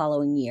love for the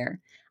following year.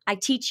 I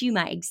teach you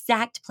my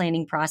exact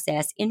planning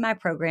process in my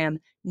program,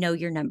 Know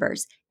Your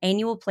Numbers,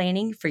 Annual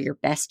Planning for Your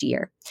Best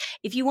Year.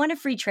 If you want a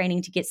free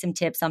training to get some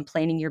tips on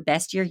planning your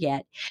best year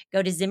yet,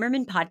 go to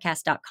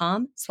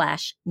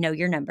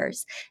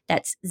zimmermanpodcast.com/knowyournumbers.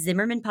 That's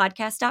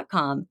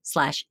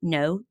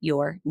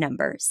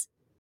zimmermanpodcast.com/knowyournumbers.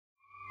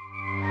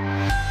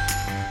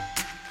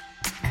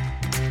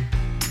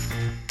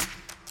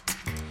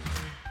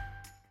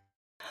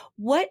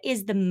 What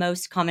is the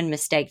most common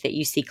mistake that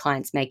you see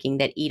clients making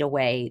that eat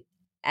away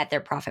at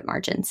their profit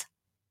margins?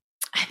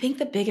 I think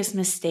the biggest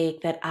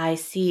mistake that I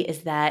see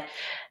is that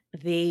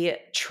they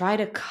try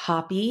to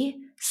copy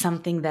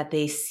something that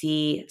they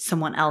see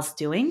someone else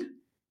doing.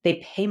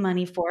 They pay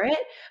money for it,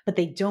 but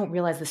they don't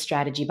realize the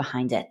strategy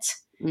behind it.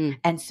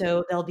 And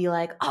so they'll be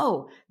like,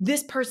 oh,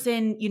 this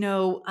person,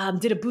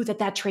 did a booth at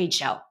that trade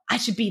show. I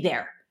should be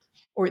there.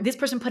 Or this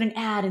person put an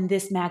ad in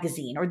this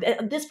magazine, or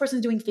this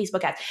person's doing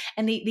Facebook ads.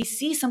 And they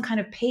see some kind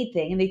of paid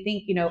thing and they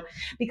think,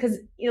 because,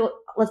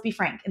 let's be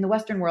frank, in the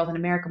Western world, in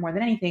America more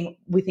than anything,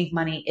 we think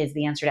money is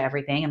the answer to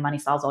everything and money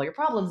solves all your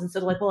problems. And so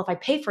they're like, well, if I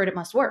pay for it, it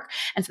must work.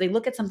 And so they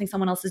look at something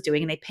someone else is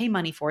doing and they pay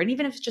money for it. And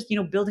even if it's just,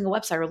 building a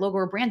website or logo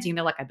or branding,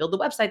 they're like, I build the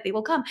website, they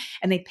will come,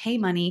 and they pay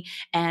money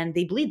and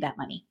they bleed that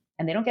money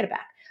and they don't get it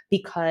back.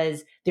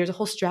 Because there's a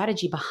whole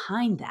strategy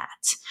behind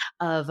that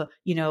of,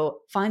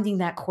 finding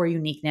that core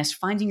uniqueness,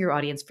 finding your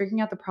audience, figuring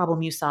out the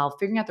problem you solve,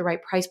 figuring out the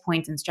right price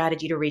points and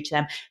strategy to reach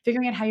them,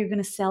 figuring out how you're going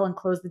to sell and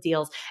close the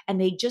deals. And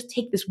they just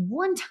take this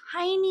one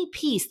tiny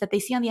piece that they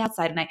see on the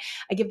outside. And I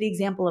give the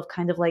example of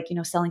kind of like,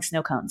 selling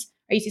snow cones.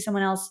 Or you see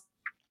someone else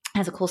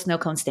has a cool snow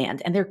cone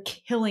stand and they're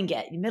killing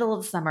it in the middle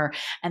of the summer.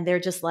 And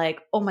they're just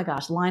like, oh my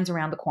gosh, lines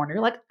around the corner.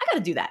 You're like, I got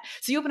to do that.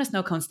 So you open a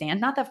snow cone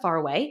stand, not that far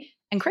away,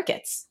 and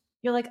crickets.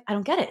 You're like, I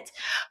don't get it.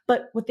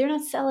 But what they're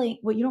not selling,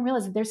 what you don't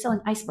realize is they're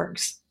selling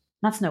icebergs,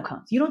 not snow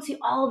cones. You don't see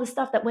all the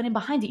stuff that went in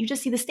behind it. You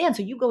just see the stand.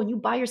 So you go and you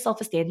buy yourself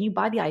a stand and you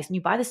buy the ice and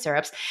you buy the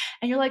syrups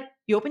and you're like,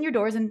 you open your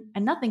doors and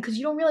nothing, because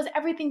you don't realize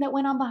everything that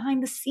went on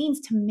behind the scenes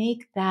to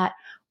make that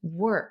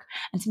work.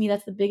 And to me,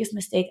 that's the biggest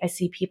mistake I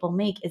see people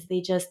make is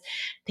they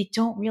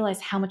don't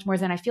realize how much more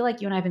is. And I feel like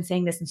you and I have been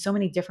saying this in so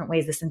many different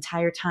ways this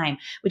entire time,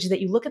 which is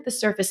that you look at the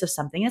surface of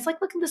something. And it's like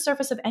looking at the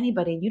surface of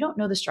anybody and you don't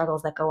know the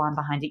struggles that go on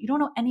behind it. You don't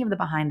know any of the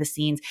behind the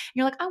scenes. And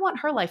you're like, I want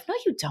her life. No,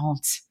 you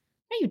don't.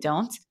 No, you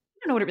don't.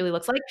 You don't know what it really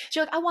looks like. So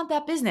you're like, I want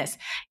that business.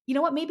 You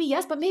know what? Maybe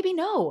yes, but maybe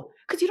no.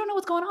 Because you don't know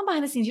what's going on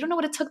behind the scenes. You don't know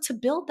what it took to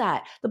build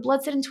that. The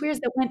blood, sweat, and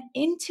tears that went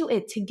into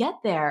it to get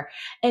there.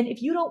 And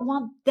if you don't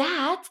want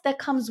that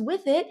comes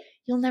with it,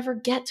 you'll never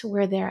get to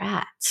where they're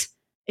at.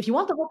 If you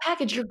want the whole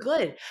package, you're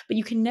good. But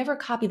you can never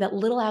copy that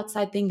little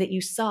outside thing that you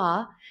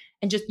saw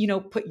and just,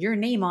 put your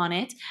name on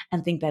it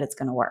and think that it's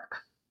going to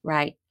work.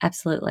 Right.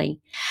 Absolutely.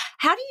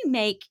 How do you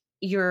make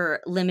your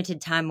limited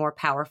time more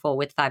powerful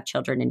with 5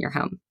 children in your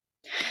home?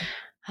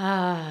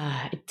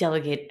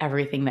 Delegate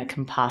everything that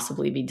can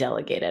possibly be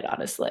delegated,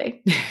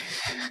 honestly.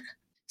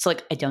 So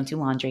like, I don't do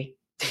laundry.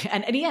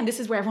 And again, this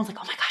is where everyone's like,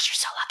 oh my gosh, you're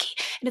so lucky.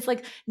 And it's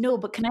like, no,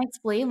 but can I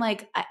explain?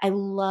 Like, I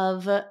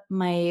love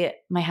my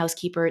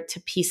housekeeper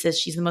to pieces.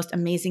 She's the most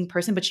amazing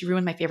person, but she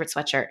ruined my favorite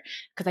sweatshirt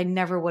because I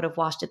never would have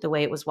washed it the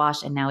way it was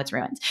washed. And now it's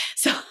ruined.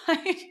 So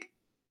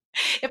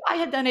if I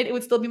had done it, it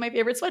would still be my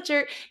favorite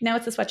sweatshirt. Now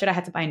it's the sweatshirt I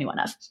had to buy a new one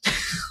of.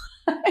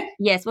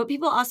 Yes. What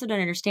people also don't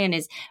understand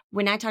is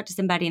when I talk to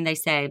somebody and they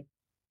say,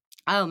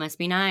 oh, must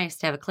be nice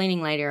to have a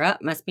cleaning lady, or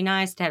must be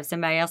nice to have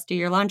somebody else do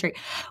your laundry.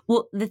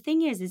 Well, the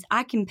thing is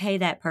I can pay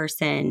that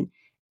person,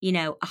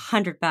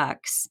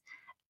 $100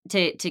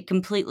 to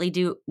completely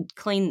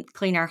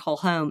clean our whole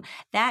home.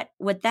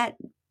 What that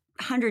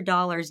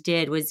 $100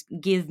 did was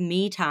give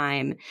me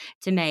time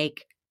to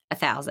make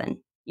 1,000.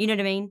 You know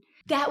what I mean?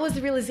 That was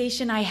the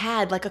realization I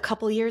had like a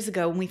couple of years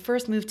ago when we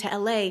first moved to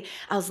LA.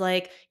 I was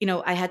like,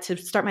 I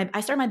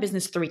started my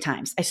business 3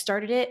 times. I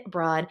started it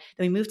abroad.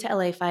 Then we moved to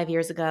LA 5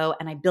 years ago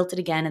and I built it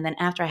again. And then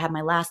after I had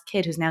my last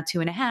kid, who's now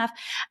 2.5,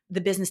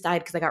 the business died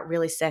because I got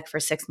really sick for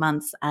 6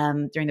 months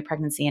during the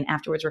pregnancy and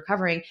afterwards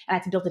recovering, and I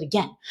had to build it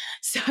again.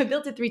 So I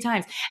built it 3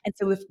 times. And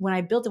so when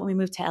I built it, when we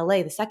moved to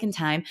LA the second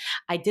time,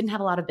 I didn't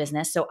have a lot of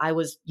business. So I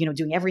was,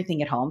 doing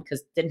everything at home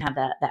because didn't have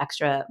the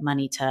extra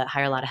money to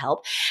hire a lot of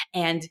help.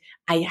 And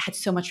I had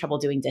so much trouble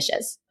doing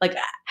dishes. Like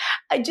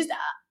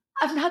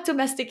I'm not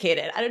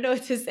domesticated. I don't know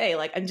what to say.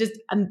 Like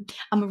I'm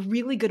a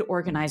really good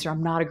organizer.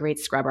 I'm not a great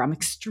scrubber. I'm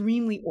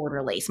extremely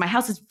orderly. So my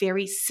house is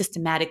very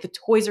systematic. The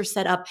toys are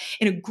set up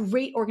in a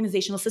great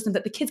organizational system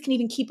that the kids can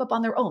even keep up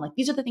on their own. Like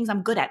these are the things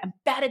I'm good at. I'm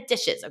bad at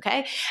dishes.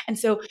 Okay. And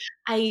so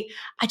I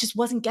just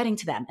wasn't getting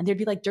to them. And there'd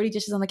be like dirty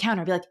dishes on the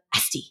counter. I'd be like,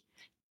 Estie,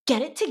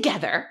 get it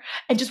together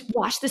and just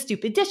wash the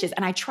stupid dishes.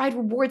 And I tried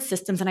reward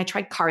systems and I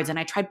tried cards and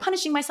I tried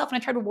punishing myself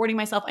and I tried rewarding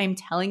myself. I am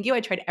telling you,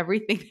 I tried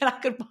everything that I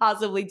could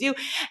possibly do.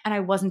 And I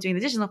wasn't doing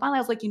the dishes. And finally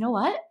I was like, you know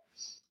what?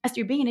 Estie,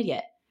 you're being an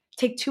idiot.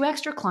 Take 2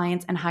 extra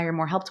clients and hire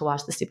more help to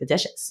wash the stupid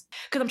dishes.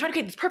 Because I'm trying to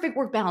create this perfect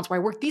work balance where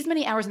I work these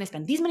many hours and I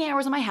spend these many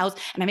hours in my house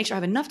and I make sure I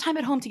have enough time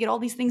at home to get all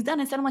these things done.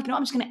 Instead, I'm like,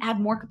 I'm just going to add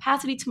more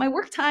capacity to my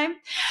work time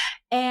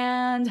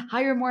and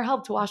hire more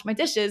help to wash my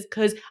dishes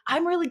because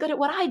I'm really good at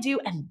what I do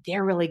and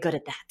they're really good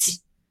at that.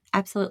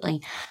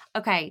 Absolutely.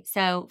 Okay.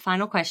 So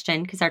final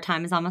question, because our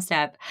time is almost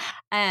up.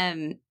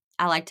 I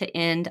like to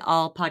end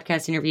all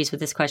podcast interviews with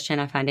this question.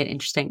 I find it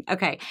interesting.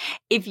 Okay.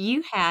 If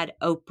you had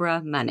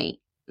Oprah money,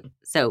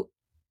 so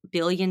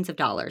billions of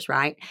dollars,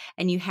 right?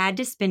 And you had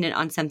to spend it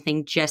on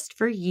something just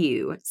for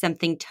you,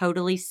 something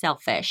totally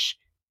selfish,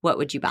 what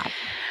would you buy?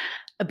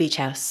 A beach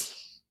house.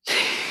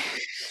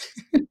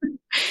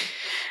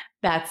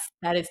 That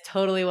is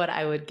totally what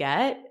I would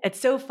get. It's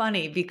so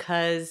funny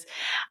because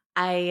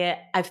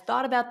I've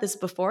thought about this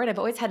before and I've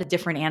always had a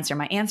different answer.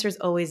 My answer's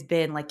always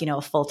been like, a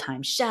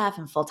full-time chef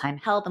and full-time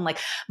help and like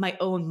my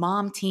own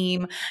mom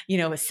team,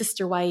 a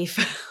sister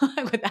wife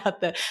without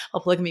the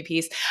whole polygamy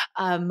piece.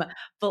 But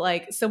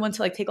like someone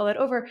to like take all that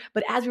over.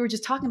 But as we were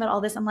just talking about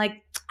all this, I'm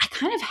like, I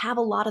kind of have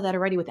a lot of that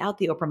already without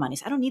the Oprah money.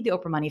 So I don't need the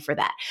Oprah money for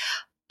that.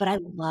 But I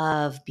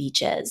love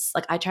beaches.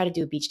 Like I try to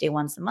do a beach day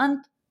once a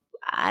month.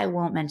 I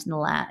won't mention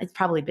it's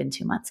probably been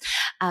 2 months.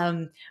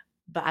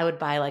 But I would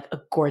buy like a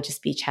gorgeous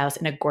beach house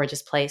in a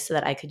gorgeous place so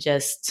that I could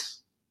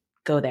just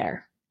go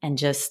there and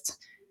just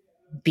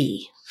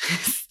be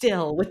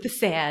still with the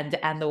sand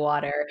and the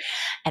water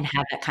and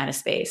have that kind of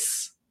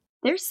space.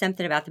 There's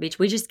something about the beach.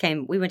 We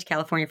went to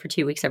California for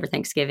 2 weeks over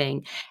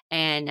Thanksgiving.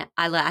 And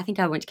I think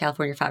I went to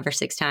California 5 or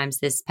 6 times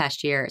this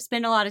past year.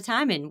 Spent a lot of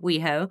time in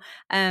WeHo.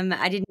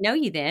 I didn't know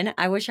you then.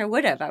 I wish I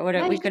would have.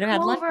 We could have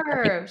had lunch.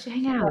 We should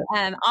hang out.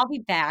 I'll be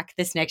back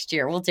this next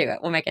year. We'll do it.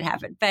 We'll make it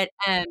happen. But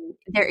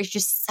there is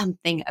just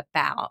something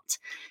about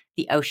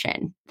the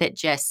ocean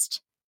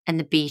and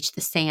the beach,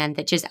 the sand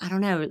that just, I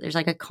don't know, there's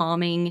like a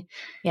calming,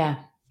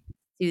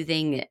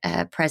 soothing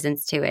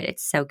presence to it.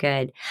 It's so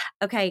good.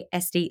 Okay,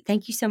 Estie,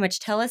 thank you so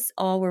much. Tell us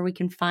all where we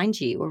can find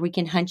you, where we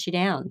can hunt you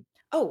down.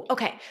 Oh,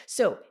 okay.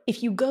 So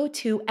if you go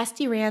to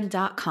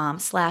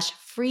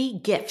estierand.com/free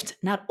gift,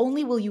 not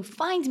only will you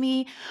find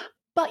me,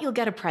 but you'll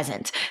get a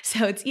present.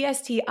 So it's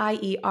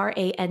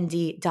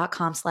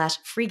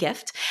estierand.com/free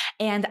gift.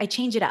 And I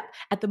change it up.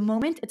 At the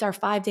moment, it's our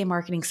 5-day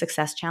marketing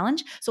success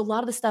challenge. So a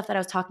lot of the stuff that I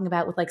was talking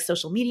about with like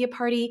social media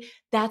party,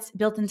 that's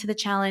built into the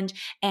challenge.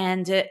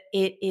 And it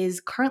is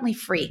currently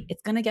free.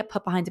 It's going to get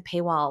put behind a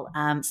paywall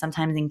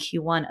sometime in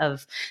Q1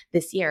 of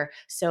this year.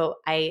 So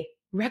I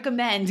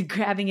recommend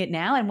grabbing it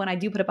now. And when I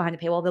do put it behind a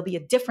paywall, there'll be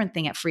a different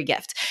thing at free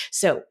gift.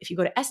 So if you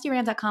go to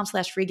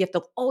estierand.com/free gift,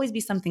 there'll always be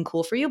something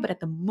cool for you. But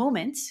at the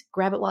moment,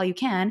 grab it while you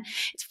can.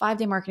 It's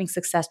 5-day marketing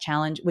success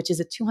challenge, which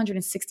is a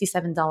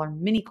 $267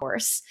 mini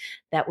course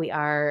that we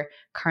are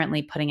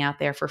currently putting out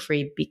there for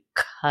free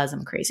because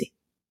I'm crazy.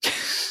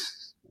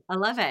 I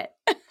love it.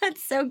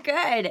 That's so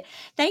good.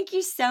 Thank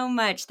you so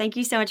much. Thank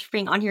you so much for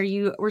being on here.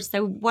 You were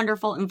so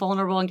wonderful and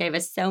vulnerable and gave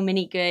us so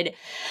many good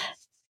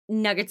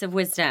nuggets of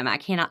wisdom. I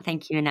cannot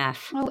thank you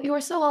enough. Oh, you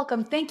are so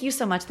welcome. Thank you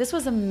so much. This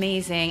was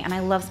amazing. And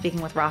I love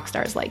speaking with rock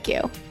stars like you.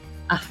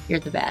 Oh, you're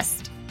the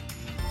best.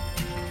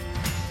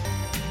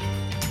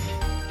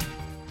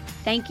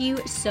 Thank you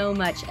so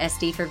much,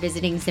 Estie, for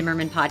visiting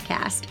Zimmerman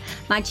Podcast.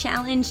 My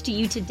challenge to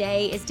you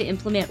today is to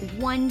implement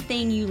one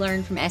thing you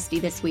learned from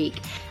Estie this week.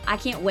 I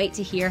can't wait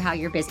to hear how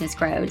your business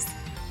grows.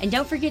 And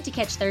don't forget to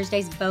catch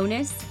Thursday's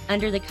bonus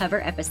Under the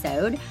Cover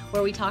episode,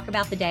 where we talk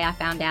about the day I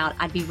found out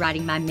I'd be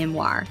writing my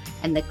memoir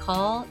and the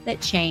call that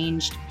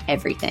changed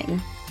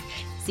everything.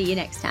 See you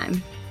next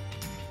time.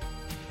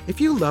 If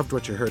you loved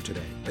what you heard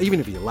today, even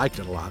if you liked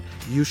it a lot,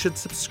 you should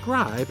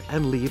subscribe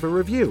and leave a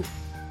review.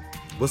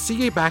 We'll see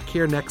you back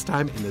here next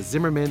time in the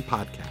Zimmerman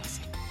Podcast.